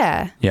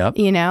idea. Yep.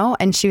 You know,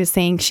 and she was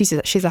saying she's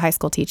a high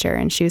school teacher,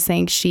 and she was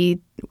saying she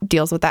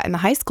deals with that in the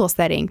high school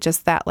setting.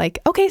 Just that, like,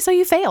 okay, so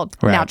you failed.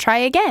 Right. Now try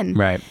again.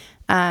 Right.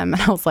 And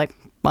I was like,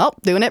 well,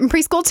 doing it in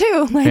preschool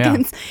too. Like Yeah.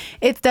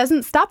 it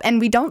doesn't stop, and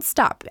we don't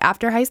stop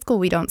after high school.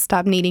 We don't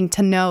stop needing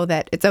to know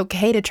that it's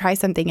okay to try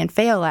something and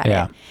fail at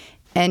Yeah. it.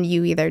 And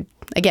you either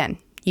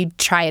you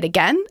try it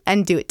again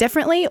and do it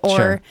differently, or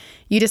Sure.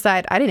 you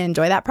decide I didn't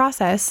enjoy that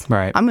process.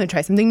 Right. I'm going to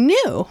try something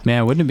new.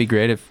 Man, wouldn't it be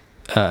great if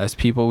as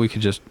people we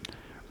could just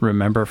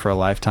remember for a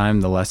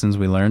lifetime the lessons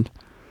we learned?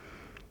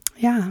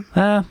 Yeah.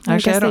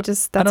 Actually, I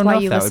that's don't why know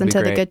you if that would listen be to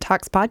the great. Good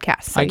Talks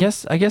podcast. So I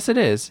guess it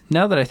is.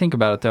 Now that I think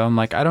about it, though, I'm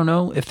like, I don't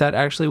know if that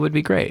actually would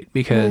be great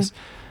because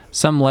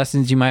some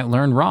lessons you might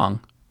learn wrong,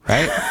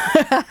 right?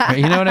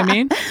 You know what I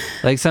mean?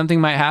 Like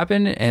something might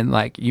happen and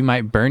like you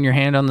might burn your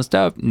hand on the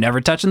stove. Never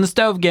touching the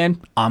stove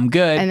again. I'm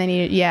good. And then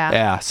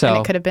Yeah, so- and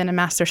it could have been a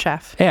master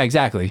chef. Yeah,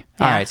 exactly.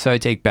 All Yeah. right, so I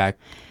take back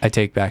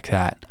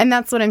that. And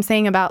that's what I'm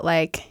saying about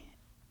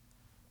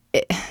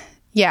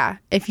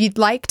if you'd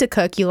like to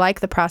cook, you like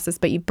the process,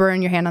 but you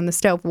burn your hand on the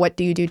stove, what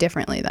do you do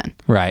differently then?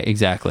 Right,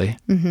 exactly.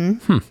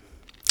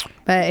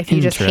 But if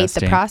you just hate the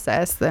Interesting.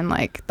 process, then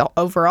the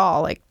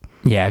overall,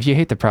 Yeah, if you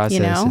hate the process,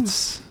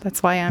 know,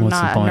 that's why I'm what's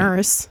the not a point?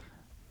 nurse.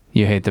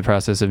 You hate the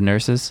process of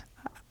nurses?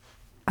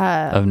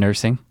 Of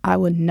nursing? I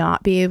would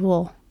not be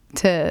able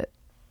to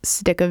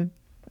stick a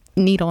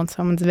needle in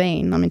someone's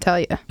vein, let me tell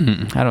you.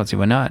 I don't see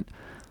why not.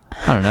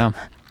 I don't know.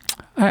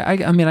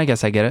 I mean, I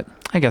guess I get it.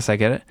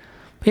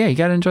 But yeah, you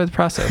got to enjoy the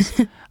process.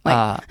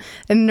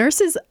 And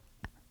nurses,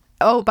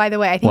 oh, by the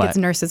way, I think What? it's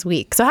Nurses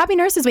Week. So happy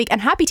Nurses Week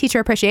and happy Teacher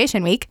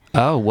Appreciation Week.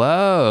 Oh,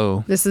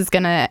 whoa. This is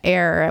going to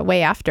air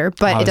way after,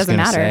 but I it was doesn't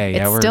gonna matter. say,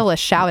 yeah, it's still a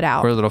shout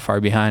out. We're a little far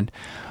behind.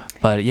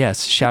 But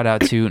yes, shout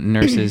out to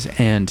nurses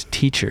and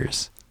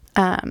teachers.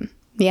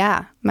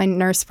 Yeah, my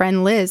nurse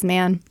friend Liz,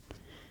 man,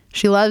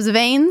 she loves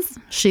veins.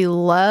 She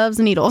loves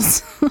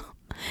needles.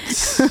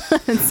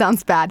 It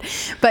sounds bad,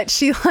 but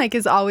she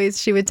is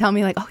always. She would tell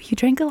me oh, you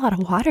drank a lot of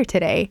water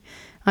today.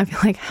 I'd be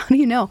like, how do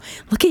you know?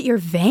 Look at your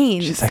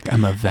veins. She's like,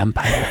 I'm a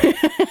vampire.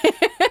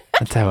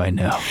 That's how I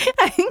know.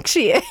 I think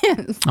she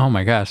is. Oh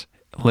my gosh.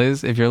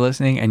 Liz, if you're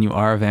listening and you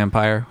are a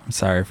vampire, I'm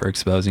sorry for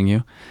exposing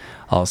you.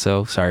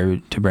 Also,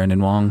 sorry to Brandon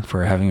Wong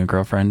for having a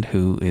girlfriend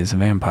who is a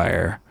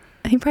vampire.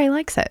 He probably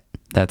likes it.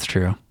 That's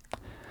true.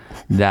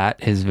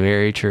 That is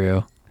very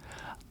true.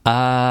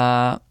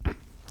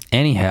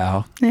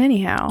 Anyhow,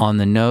 on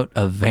the note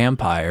of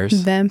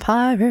vampires,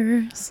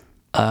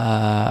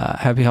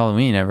 happy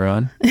Halloween,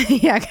 everyone.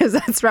 Yeah, because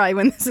that's probably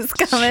when this is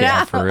coming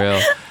Yeah, out. for real.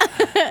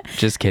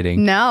 Just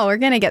kidding. No, we're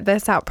going to get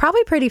this out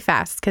probably pretty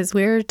fast because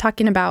we're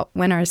talking about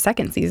when our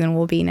second season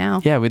will be now.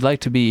 Yeah, we'd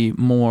like to be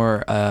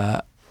more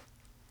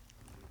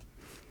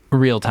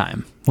real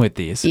time with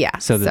these. Yeah,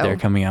 So that so- they're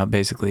coming out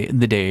basically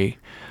the day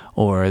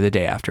or the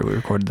day after we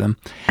recorded them.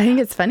 I think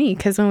it's funny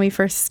because when we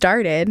first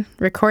started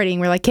recording,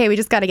 we're like, hey, we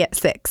just got to get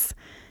 6.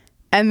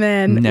 And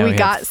then Now we we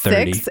got have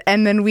 30. 6.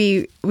 And then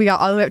we got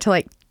all the way up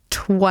to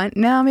 20,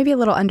 no, maybe a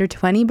little under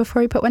 20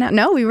 before we put one out.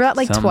 No, we were at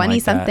Something 20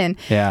 like that. something.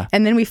 Yeah.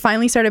 And then we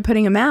finally started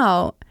putting them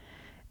out.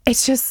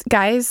 It's just,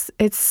 guys,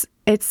 it's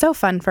it's so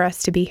fun for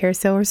us to be here.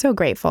 So we're so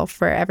grateful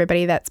for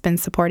everybody that's been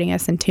supporting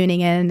us and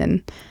tuning in.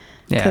 And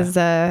because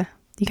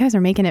you guys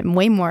are making it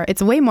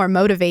it's way more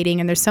motivating,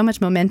 and there's so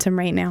much momentum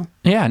right now.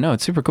 Yeah, no,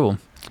 it's super cool.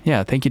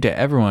 Yeah, thank you to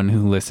everyone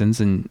who listens,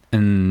 and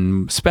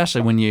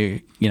especially when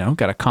you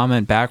got a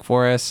comment back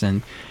for us.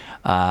 And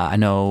I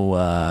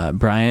know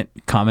Bryant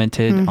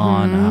commented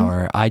on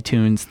our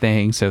iTunes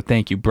thing, so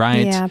thank you,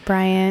 Bryant. Yeah,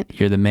 Bryant,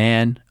 you're the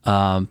man.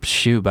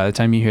 Shoot, by the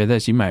time you hear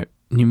this, you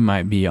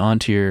might be on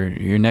to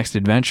your next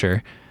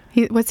adventure.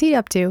 What's he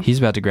up to? He's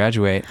about to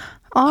graduate.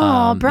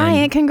 Oh,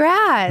 Bryant,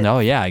 congrats! Oh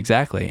yeah,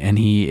 exactly. And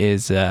he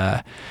is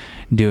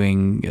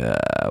doing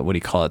what do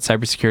you call it,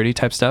 cybersecurity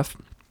type stuff.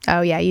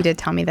 Oh yeah, you did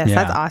tell me this. Yeah.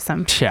 That's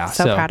awesome. Yeah,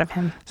 so proud of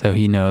him. So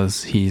he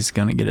knows he's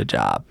gonna get a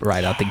job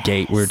right out the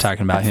gate. We were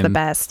talking about That's the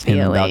best him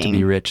feeling. about to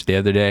be rich the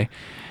other day.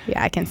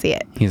 Yeah, I can see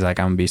it. He's like,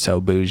 I'm gonna be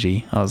so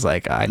bougie. I was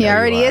like, I know He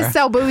already you are. is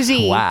so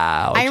bougie.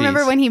 Wow. I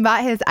remember when he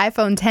bought his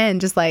iPhone 10,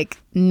 just like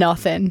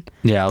nothing.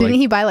 Yeah. Didn't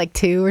he buy like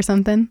 2 or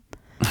something?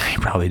 He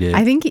probably did.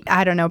 I think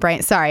I don't know,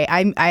 Brian. Sorry,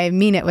 I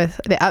mean it with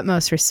the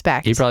utmost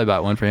respect. He probably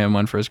bought one for him,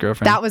 one for his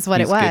girlfriend. That was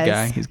what He's it was. a good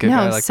guy. He's a good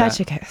guy like such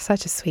that.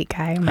 such a sweet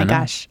guy. Oh my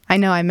gosh, I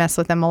know I mess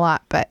with him a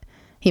lot, but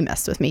he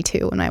messed with me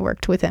too when I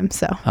worked with him.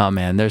 So. Oh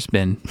man, I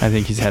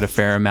think he's had a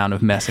fair amount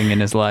of messing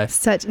in his life.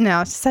 Such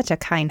a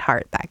kind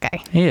heart, that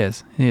guy. He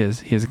is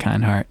a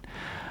kind heart.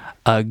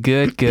 A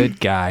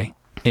good guy.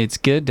 It's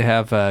good to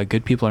have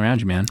good people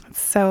around you, man.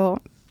 So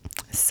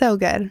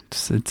good.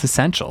 It's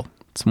essential.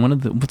 It's one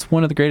of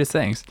the greatest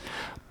things.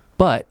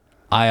 But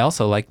I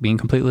also like being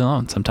completely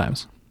alone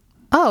sometimes.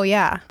 Oh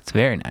yeah. It's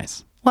very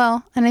nice.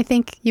 Well, and I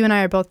think you and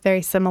I are both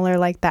very similar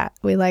like that.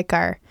 We like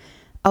our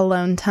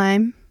alone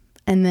time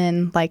and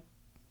then like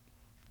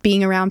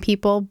being around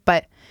people,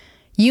 but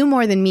you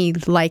more than me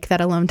like that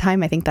alone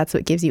time. I think that's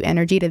what gives you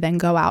energy to then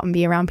go out and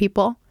be around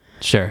people.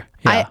 Sure.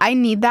 Yeah. I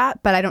need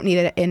that, but I don't need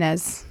it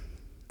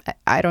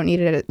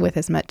with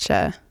as much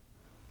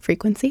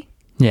frequency.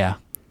 Yeah.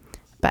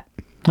 But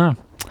oh,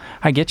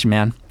 I get you,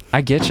 man.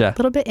 I get you. A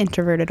little bit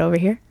introverted over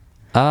here.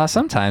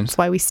 Sometimes. That's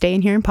why we stay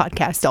in here and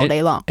podcast all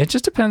day long. It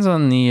just depends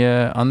on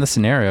the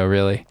scenario,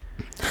 really.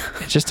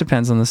 It just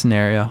depends on the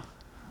scenario.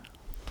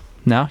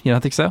 No, you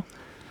don't think so?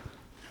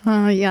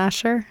 Yeah,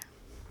 sure.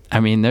 I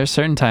mean, there's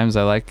certain times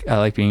I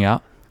like being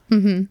out.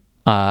 Mm-hmm.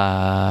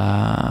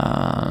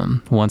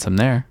 Once I'm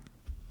there.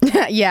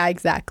 Yeah,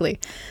 exactly.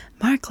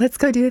 Mark, let's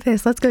go do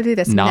this.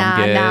 No,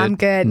 I'm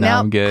good. No,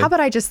 I'm good. How about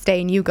I just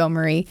stay and you go,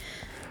 Marie?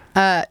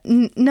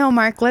 No,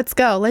 Mark, let's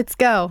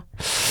go.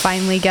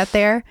 Finally get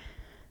there.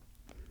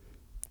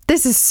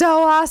 This is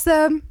so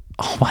awesome.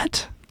 Oh,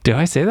 what? Do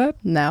I say that?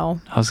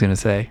 No. I was going to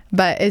say.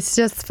 But it's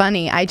just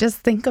funny. I just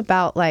think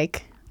about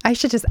I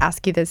should just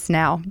ask you this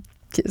now.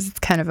 It's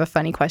kind of a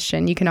funny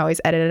question. You can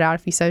always edit it out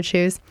if you so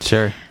choose.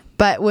 Sure.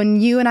 But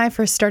when you and I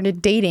first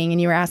started dating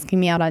and you were asking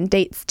me out on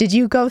dates, did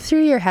you go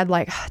through your head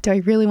do I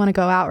really want to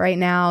go out right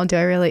now? Do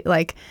I really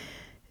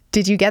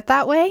did you get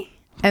that way?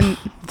 And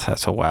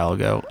that's a while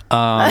ago.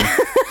 I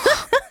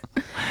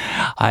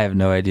have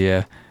no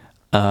idea.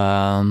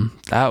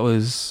 That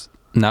was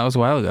a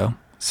while ago.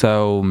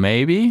 So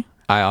maybe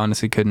I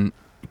honestly couldn't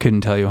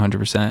tell you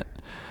 100%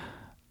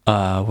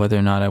 whether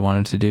or not I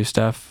wanted to do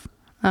stuff.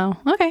 Oh,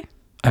 okay.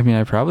 I mean,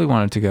 I probably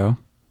wanted to go.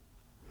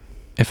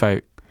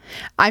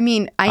 I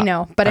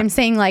know, but I'm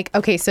saying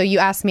okay, so you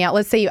asked me out.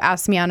 Let's say you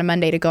asked me on a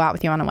Monday to go out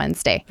with you on a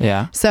Wednesday.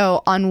 Yeah.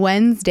 So on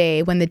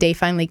Wednesday, when the day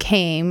finally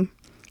came,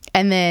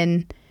 and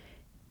then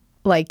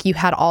you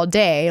had all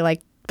day,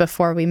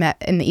 before we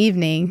met in the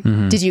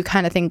evening, did you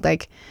kind of think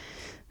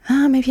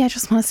maybe I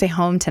just want to stay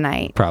home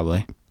tonight?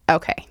 Probably.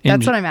 Okay.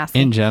 That's what I'm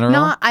asking. In general?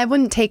 No, I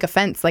wouldn't take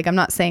offense. I'm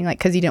not saying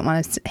because you didn't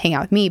want to hang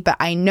out with me, but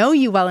I know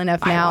you well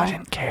enough now. I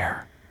wouldn't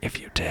care if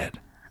you did.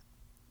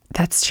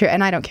 That's true.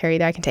 And I don't care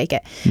either. I can take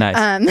it.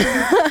 Nice.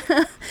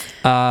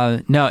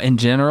 No, in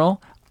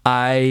general,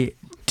 I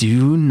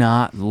do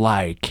not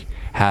like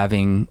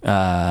having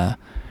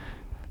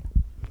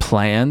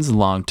plans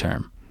long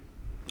term.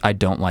 I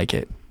don't like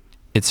it.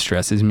 It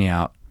stresses me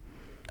out.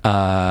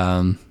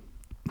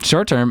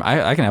 Short term,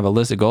 I can have a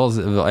list of goals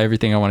of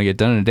everything I want to get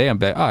done in a day. I'm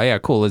like, oh yeah,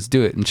 cool, let's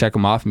do it, and check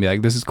them off and be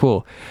like, this is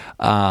cool.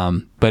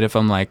 But if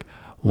I'm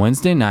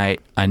Wednesday night,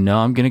 I know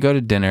I'm gonna go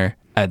to dinner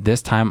at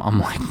this time, I'm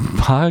like,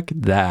 fuck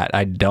that.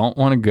 I don't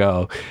want to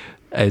go.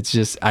 It's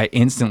just I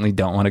instantly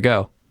don't want to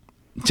go,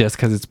 just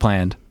because it's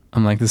planned.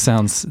 I'm like, this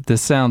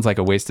sounds like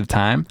a waste of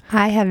time.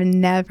 I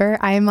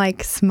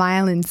am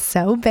smiling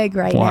so big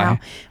right now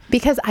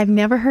because I've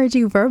never heard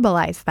you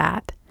verbalize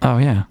that. Oh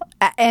yeah.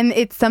 And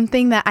it's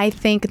something that I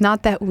think,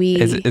 not that we...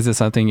 Is it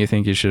something you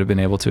think you should have been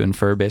able to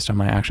infer based on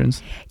my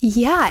actions?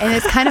 Yeah, and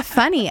it's kind of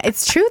funny.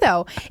 It's true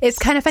though. It's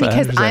kind of funny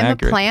because I'm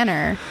accurate. a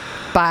planner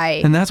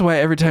by... And that's why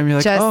every time you're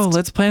like, oh,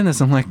 let's plan this.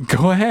 I'm like,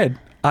 go ahead.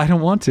 I don't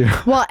want to.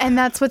 Well, and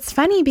that's what's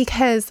funny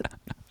because...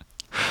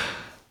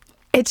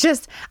 It's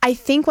just, I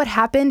think what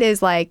happened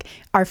is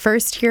our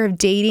first year of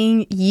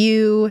dating,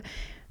 you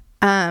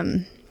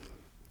and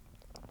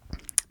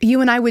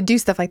I would do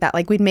stuff like that.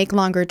 We'd make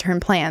longer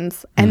term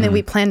plans and then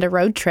we planned a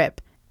road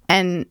trip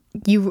and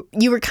you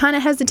were kind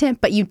of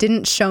hesitant, but you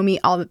didn't show me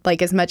all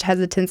like as much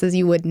hesitance as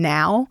you would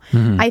now,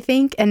 I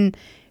think. And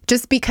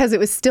just because it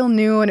was still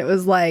new and it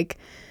was like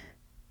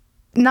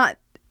not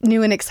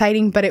new and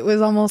exciting, but it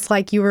was almost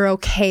like you were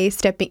okay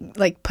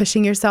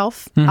pushing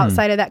yourself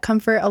outside of that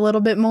comfort a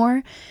little bit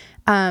more.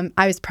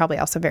 I was probably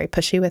also very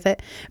pushy with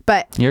it,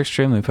 but You're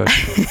extremely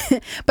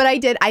pushy. but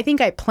I think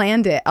I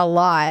planned it a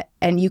lot,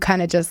 and you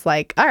kind of just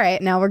like, all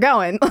right, now we're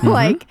going,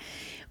 like,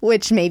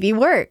 which maybe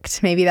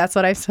worked. Maybe that's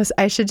what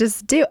I should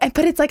just do.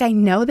 But it's like, I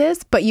know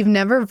this, but you've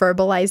never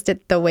verbalized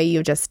it the way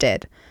you just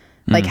did,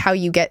 like how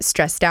you get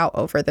stressed out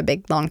over the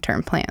big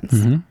long-term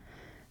plans.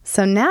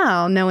 So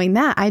now knowing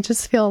that, I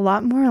just feel a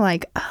lot more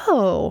like,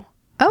 oh,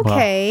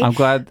 okay. Well,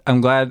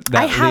 I'm glad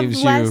that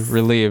leaves you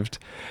relieved.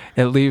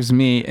 It leaves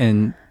me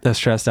in a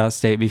stressed out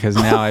state because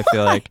now I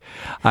feel like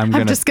I'm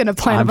just gonna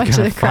plan a bunch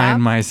of crap.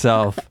 Find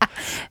myself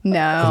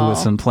with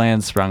some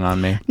plans sprung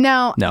on me.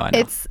 No, I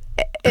know.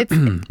 It's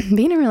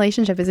being in a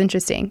relationship is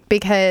interesting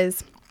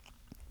because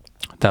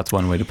that's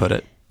one way to put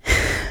it.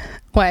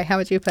 Why? How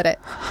would you put it?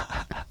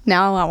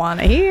 Now I want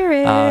to hear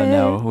it.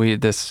 No,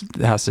 this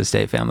has to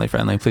stay family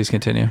friendly. Please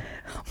continue.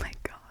 Oh my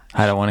God.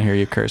 I don't want to hear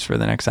you curse for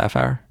the next half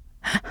hour.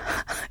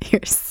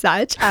 You're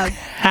such a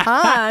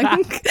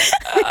punk.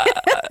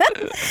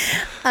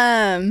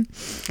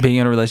 Being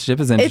in a relationship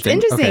is interesting.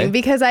 It's interesting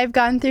because I've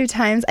gone through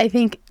times, I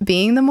think,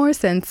 being the more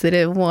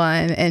sensitive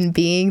one and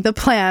being the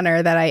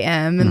planner that I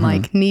am and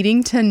like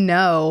needing to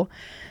know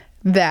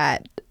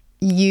that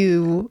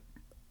you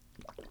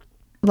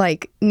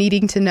like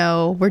needing to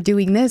know we're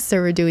doing this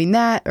or we're doing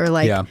that or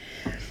like. Yeah.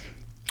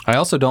 I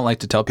also don't like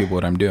to tell people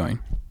what I'm doing.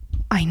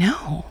 I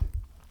know.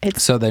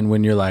 It's so then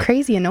when you're like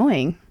crazy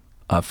annoying.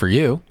 For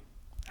you.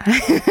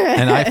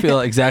 And I feel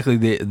exactly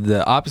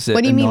the opposite.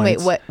 What do you mean?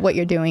 Wait, what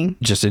you're doing?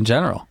 Just in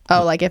general.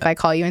 Oh, like if I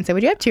call you and say,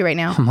 what are you up to right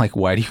now? I'm like,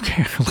 why do you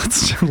care?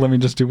 Let me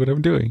just do what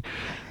I'm doing.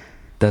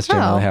 That's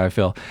generally how I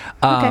feel.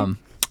 Okay.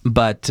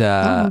 But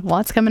well,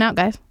 it's coming out,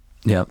 guys.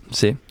 Yeah.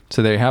 See?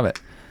 So there you have it.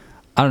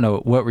 I don't know.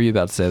 What were you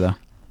about to say though?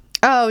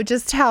 Oh,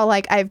 just how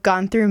like I've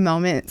gone through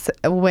moments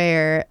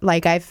where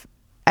like I've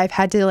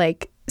had to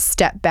like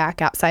step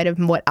back outside of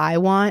what I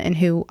want and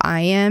who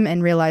I am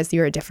and realize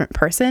you're a different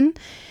person.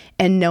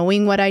 And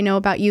knowing what I know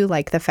about you,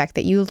 like the fact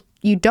that you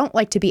don't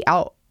like to be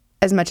out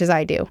as much as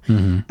I do.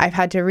 I've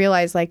had to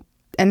realize like,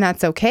 and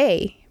that's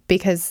okay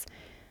because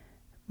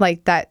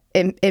like that,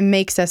 it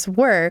makes us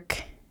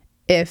work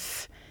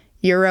if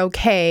you're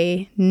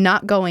okay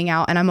not going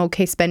out and I'm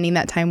okay spending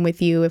that time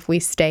with you if we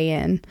stay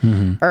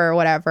in or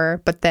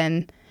whatever. But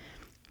then,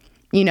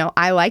 you know,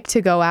 I like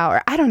to go out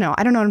or I don't know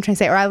what I'm trying to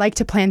say, or I like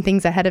to plan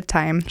things ahead of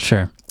time.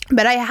 Sure.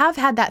 But I have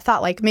had that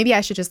thought, like maybe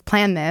I should just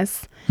plan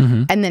this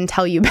and then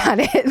tell you about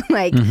it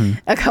like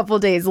a couple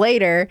days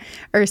later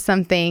or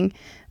something.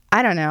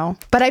 I don't know.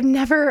 But I've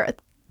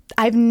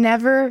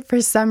never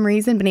for some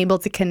reason been able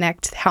to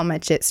connect how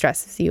much it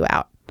stresses you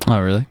out. Oh,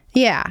 really?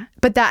 Yeah.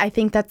 But I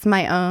think that's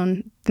my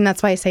own, and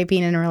that's why I say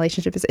being in a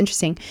relationship is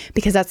interesting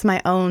because that's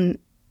my own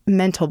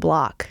mental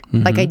block.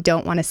 Like I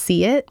don't want to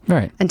see it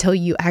until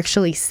you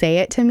actually say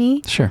it to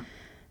me. Sure.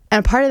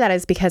 And part of that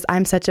is because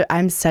I'm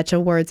such a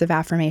words of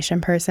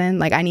affirmation person.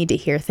 Like I need to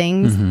hear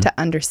things to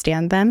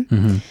understand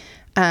them.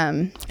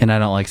 And I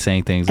don't like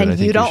saying things that I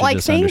think you don't like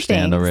just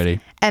understand already.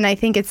 And I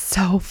think it's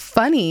so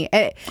funny.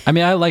 I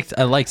mean, I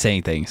like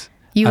saying things.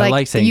 You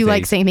like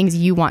saying things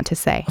you want to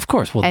say. Of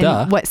course. Well, and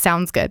duh. What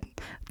sounds good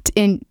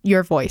in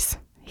your voice.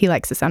 He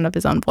likes the sound of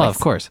his own voice. Well, of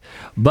course.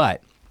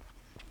 But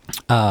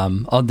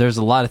there's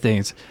a lot of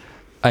things.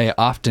 I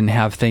often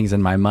have things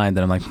in my mind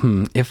that I'm like,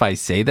 if I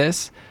say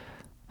this,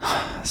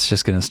 it's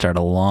just going to start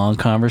a long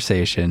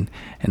conversation,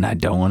 and I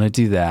don't want to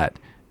do that.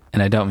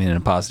 And I don't mean in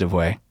a positive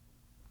way.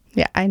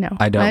 Yeah, I know.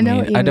 I don't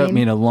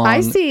mean a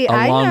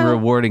long,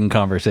 rewarding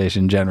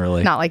conversation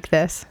generally. Not like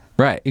this.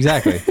 Right,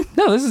 exactly.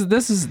 No,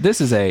 this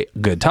is a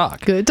good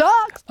talk. Good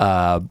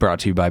talk.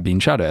 Brought to you by Bean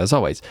Chowder, as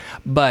always.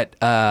 But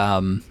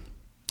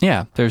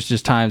yeah, there's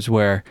just times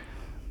where,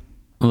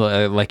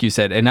 like you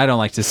said, and I don't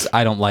like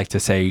to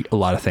say a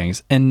lot of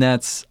things, and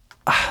that's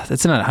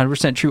not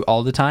 100% true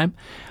all the time.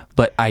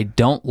 But I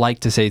don't like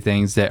to say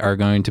things that are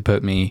going to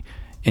put me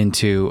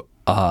into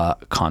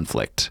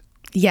conflict.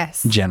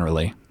 Yes.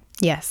 Generally.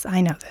 Yes,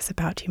 I know this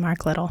about you,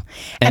 Mark Little.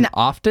 And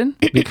often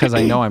because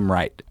I know I'm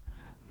right.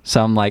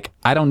 So I'm like,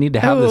 I don't need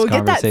to have this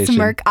conversation. Get that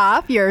smirk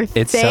off your face.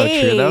 It's so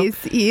true, though.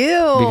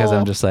 Ew. Because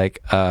I'm just like,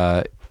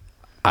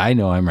 I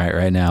know I'm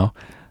right now,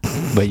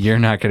 but you're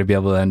not going to be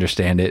able to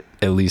understand it,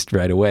 at least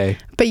right away.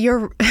 But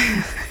you're...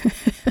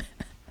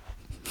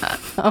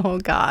 Oh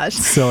gosh,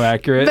 so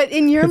accurate. But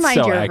in your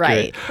mind, you're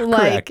accurate. Right.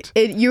 Like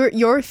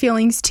your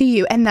feelings to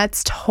you, and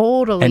that's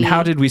totally. And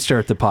how did we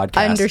start the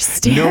podcast?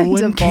 Understandable.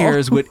 No one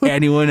cares what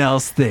anyone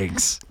else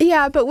thinks.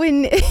 Yeah, but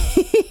when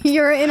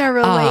you're in a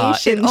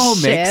relationship, it all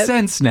makes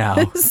sense now.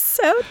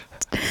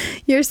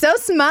 You're so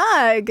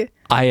smug.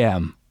 I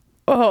am.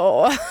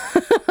 Oh.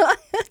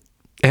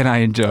 And I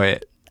enjoy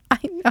it. I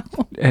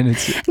know. And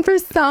it's And for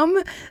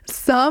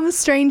some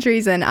strange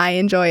reason, I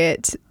enjoy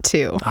it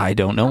too. I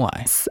don't know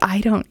why.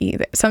 I don't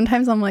either.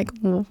 Sometimes I'm like,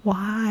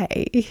 why?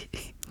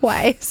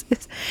 Why is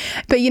this?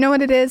 But you know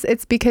what it is?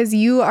 It's because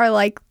you are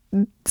like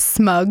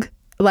smug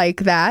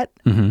like that,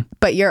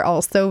 but you're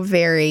also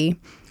very,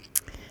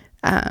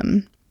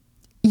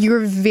 you're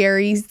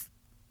very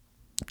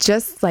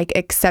just like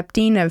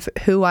accepting of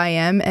who I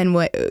am, and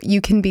what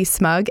you can be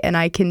smug and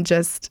I can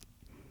just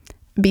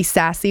be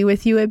sassy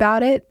with you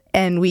about it,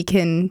 and we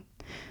can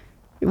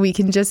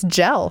just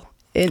gel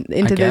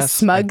into this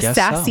smug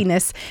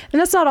sassiness. So.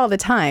 And that's not all the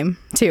time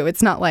too.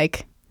 It's not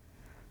like,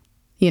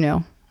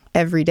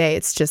 every day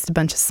it's just a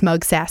bunch of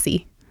smug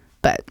sassy,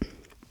 but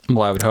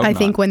well, I would hope I not.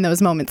 think when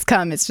those moments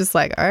come, it's just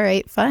like, all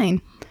right,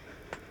 fine.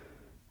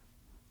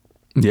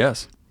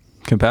 Yes.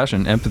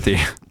 Compassion, empathy.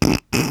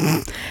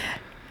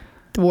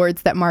 The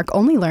words that Mark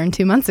only learned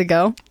 2 months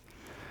ago.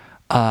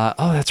 Oh,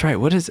 that's right.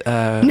 What is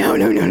No.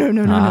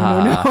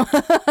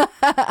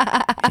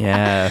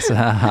 Yes.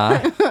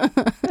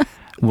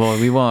 Well,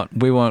 we won't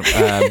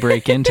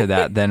break into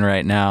that then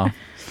right now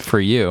for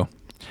you.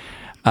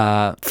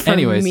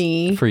 Anyways,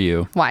 me. For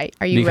you. Why?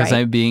 Are you Because right?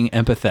 I'm being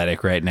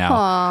empathetic right now.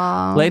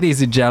 Aww.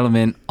 Ladies and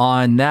gentlemen,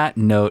 on that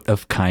note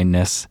of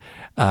kindness,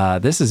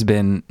 this has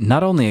been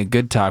not only a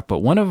good talk, but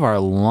one of our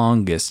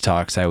longest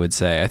talks, I would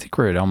say. I think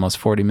we're at almost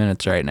 40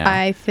 minutes right now.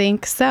 I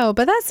think so,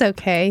 but that's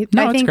okay.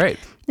 No, I it's think great.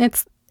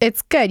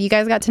 It's good. You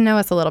guys got to know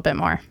us a little bit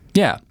more.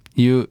 Yeah.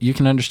 You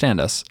can understand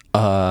us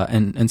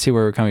and see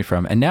where we're coming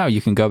from. And now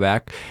you can go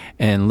back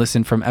and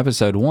listen from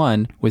episode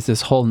 1 with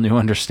this whole new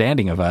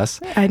understanding of us.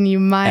 And you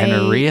might... And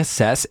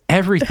reassess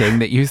everything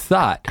that you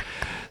thought.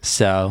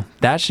 So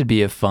that should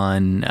be a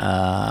fun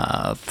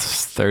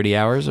 30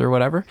 hours or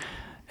whatever.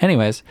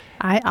 Anyways.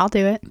 I'll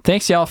do it.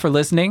 Thanks, y'all, for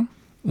listening.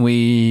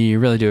 We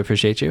really do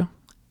appreciate you.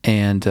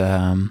 And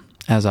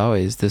as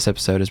always, this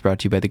episode is brought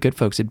to you by the good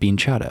folks at Bean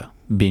Chata.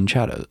 Bean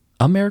Chata,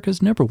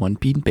 America's #1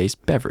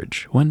 bean-based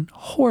beverage when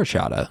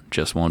horchata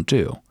just won't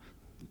do.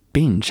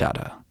 Bean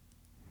Chata.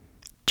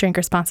 Drink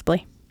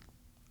responsibly.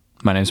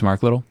 My name's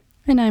Mark Little.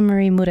 And I'm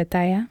Marie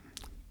Murataya.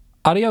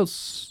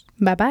 Adios.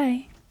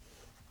 Bye-bye.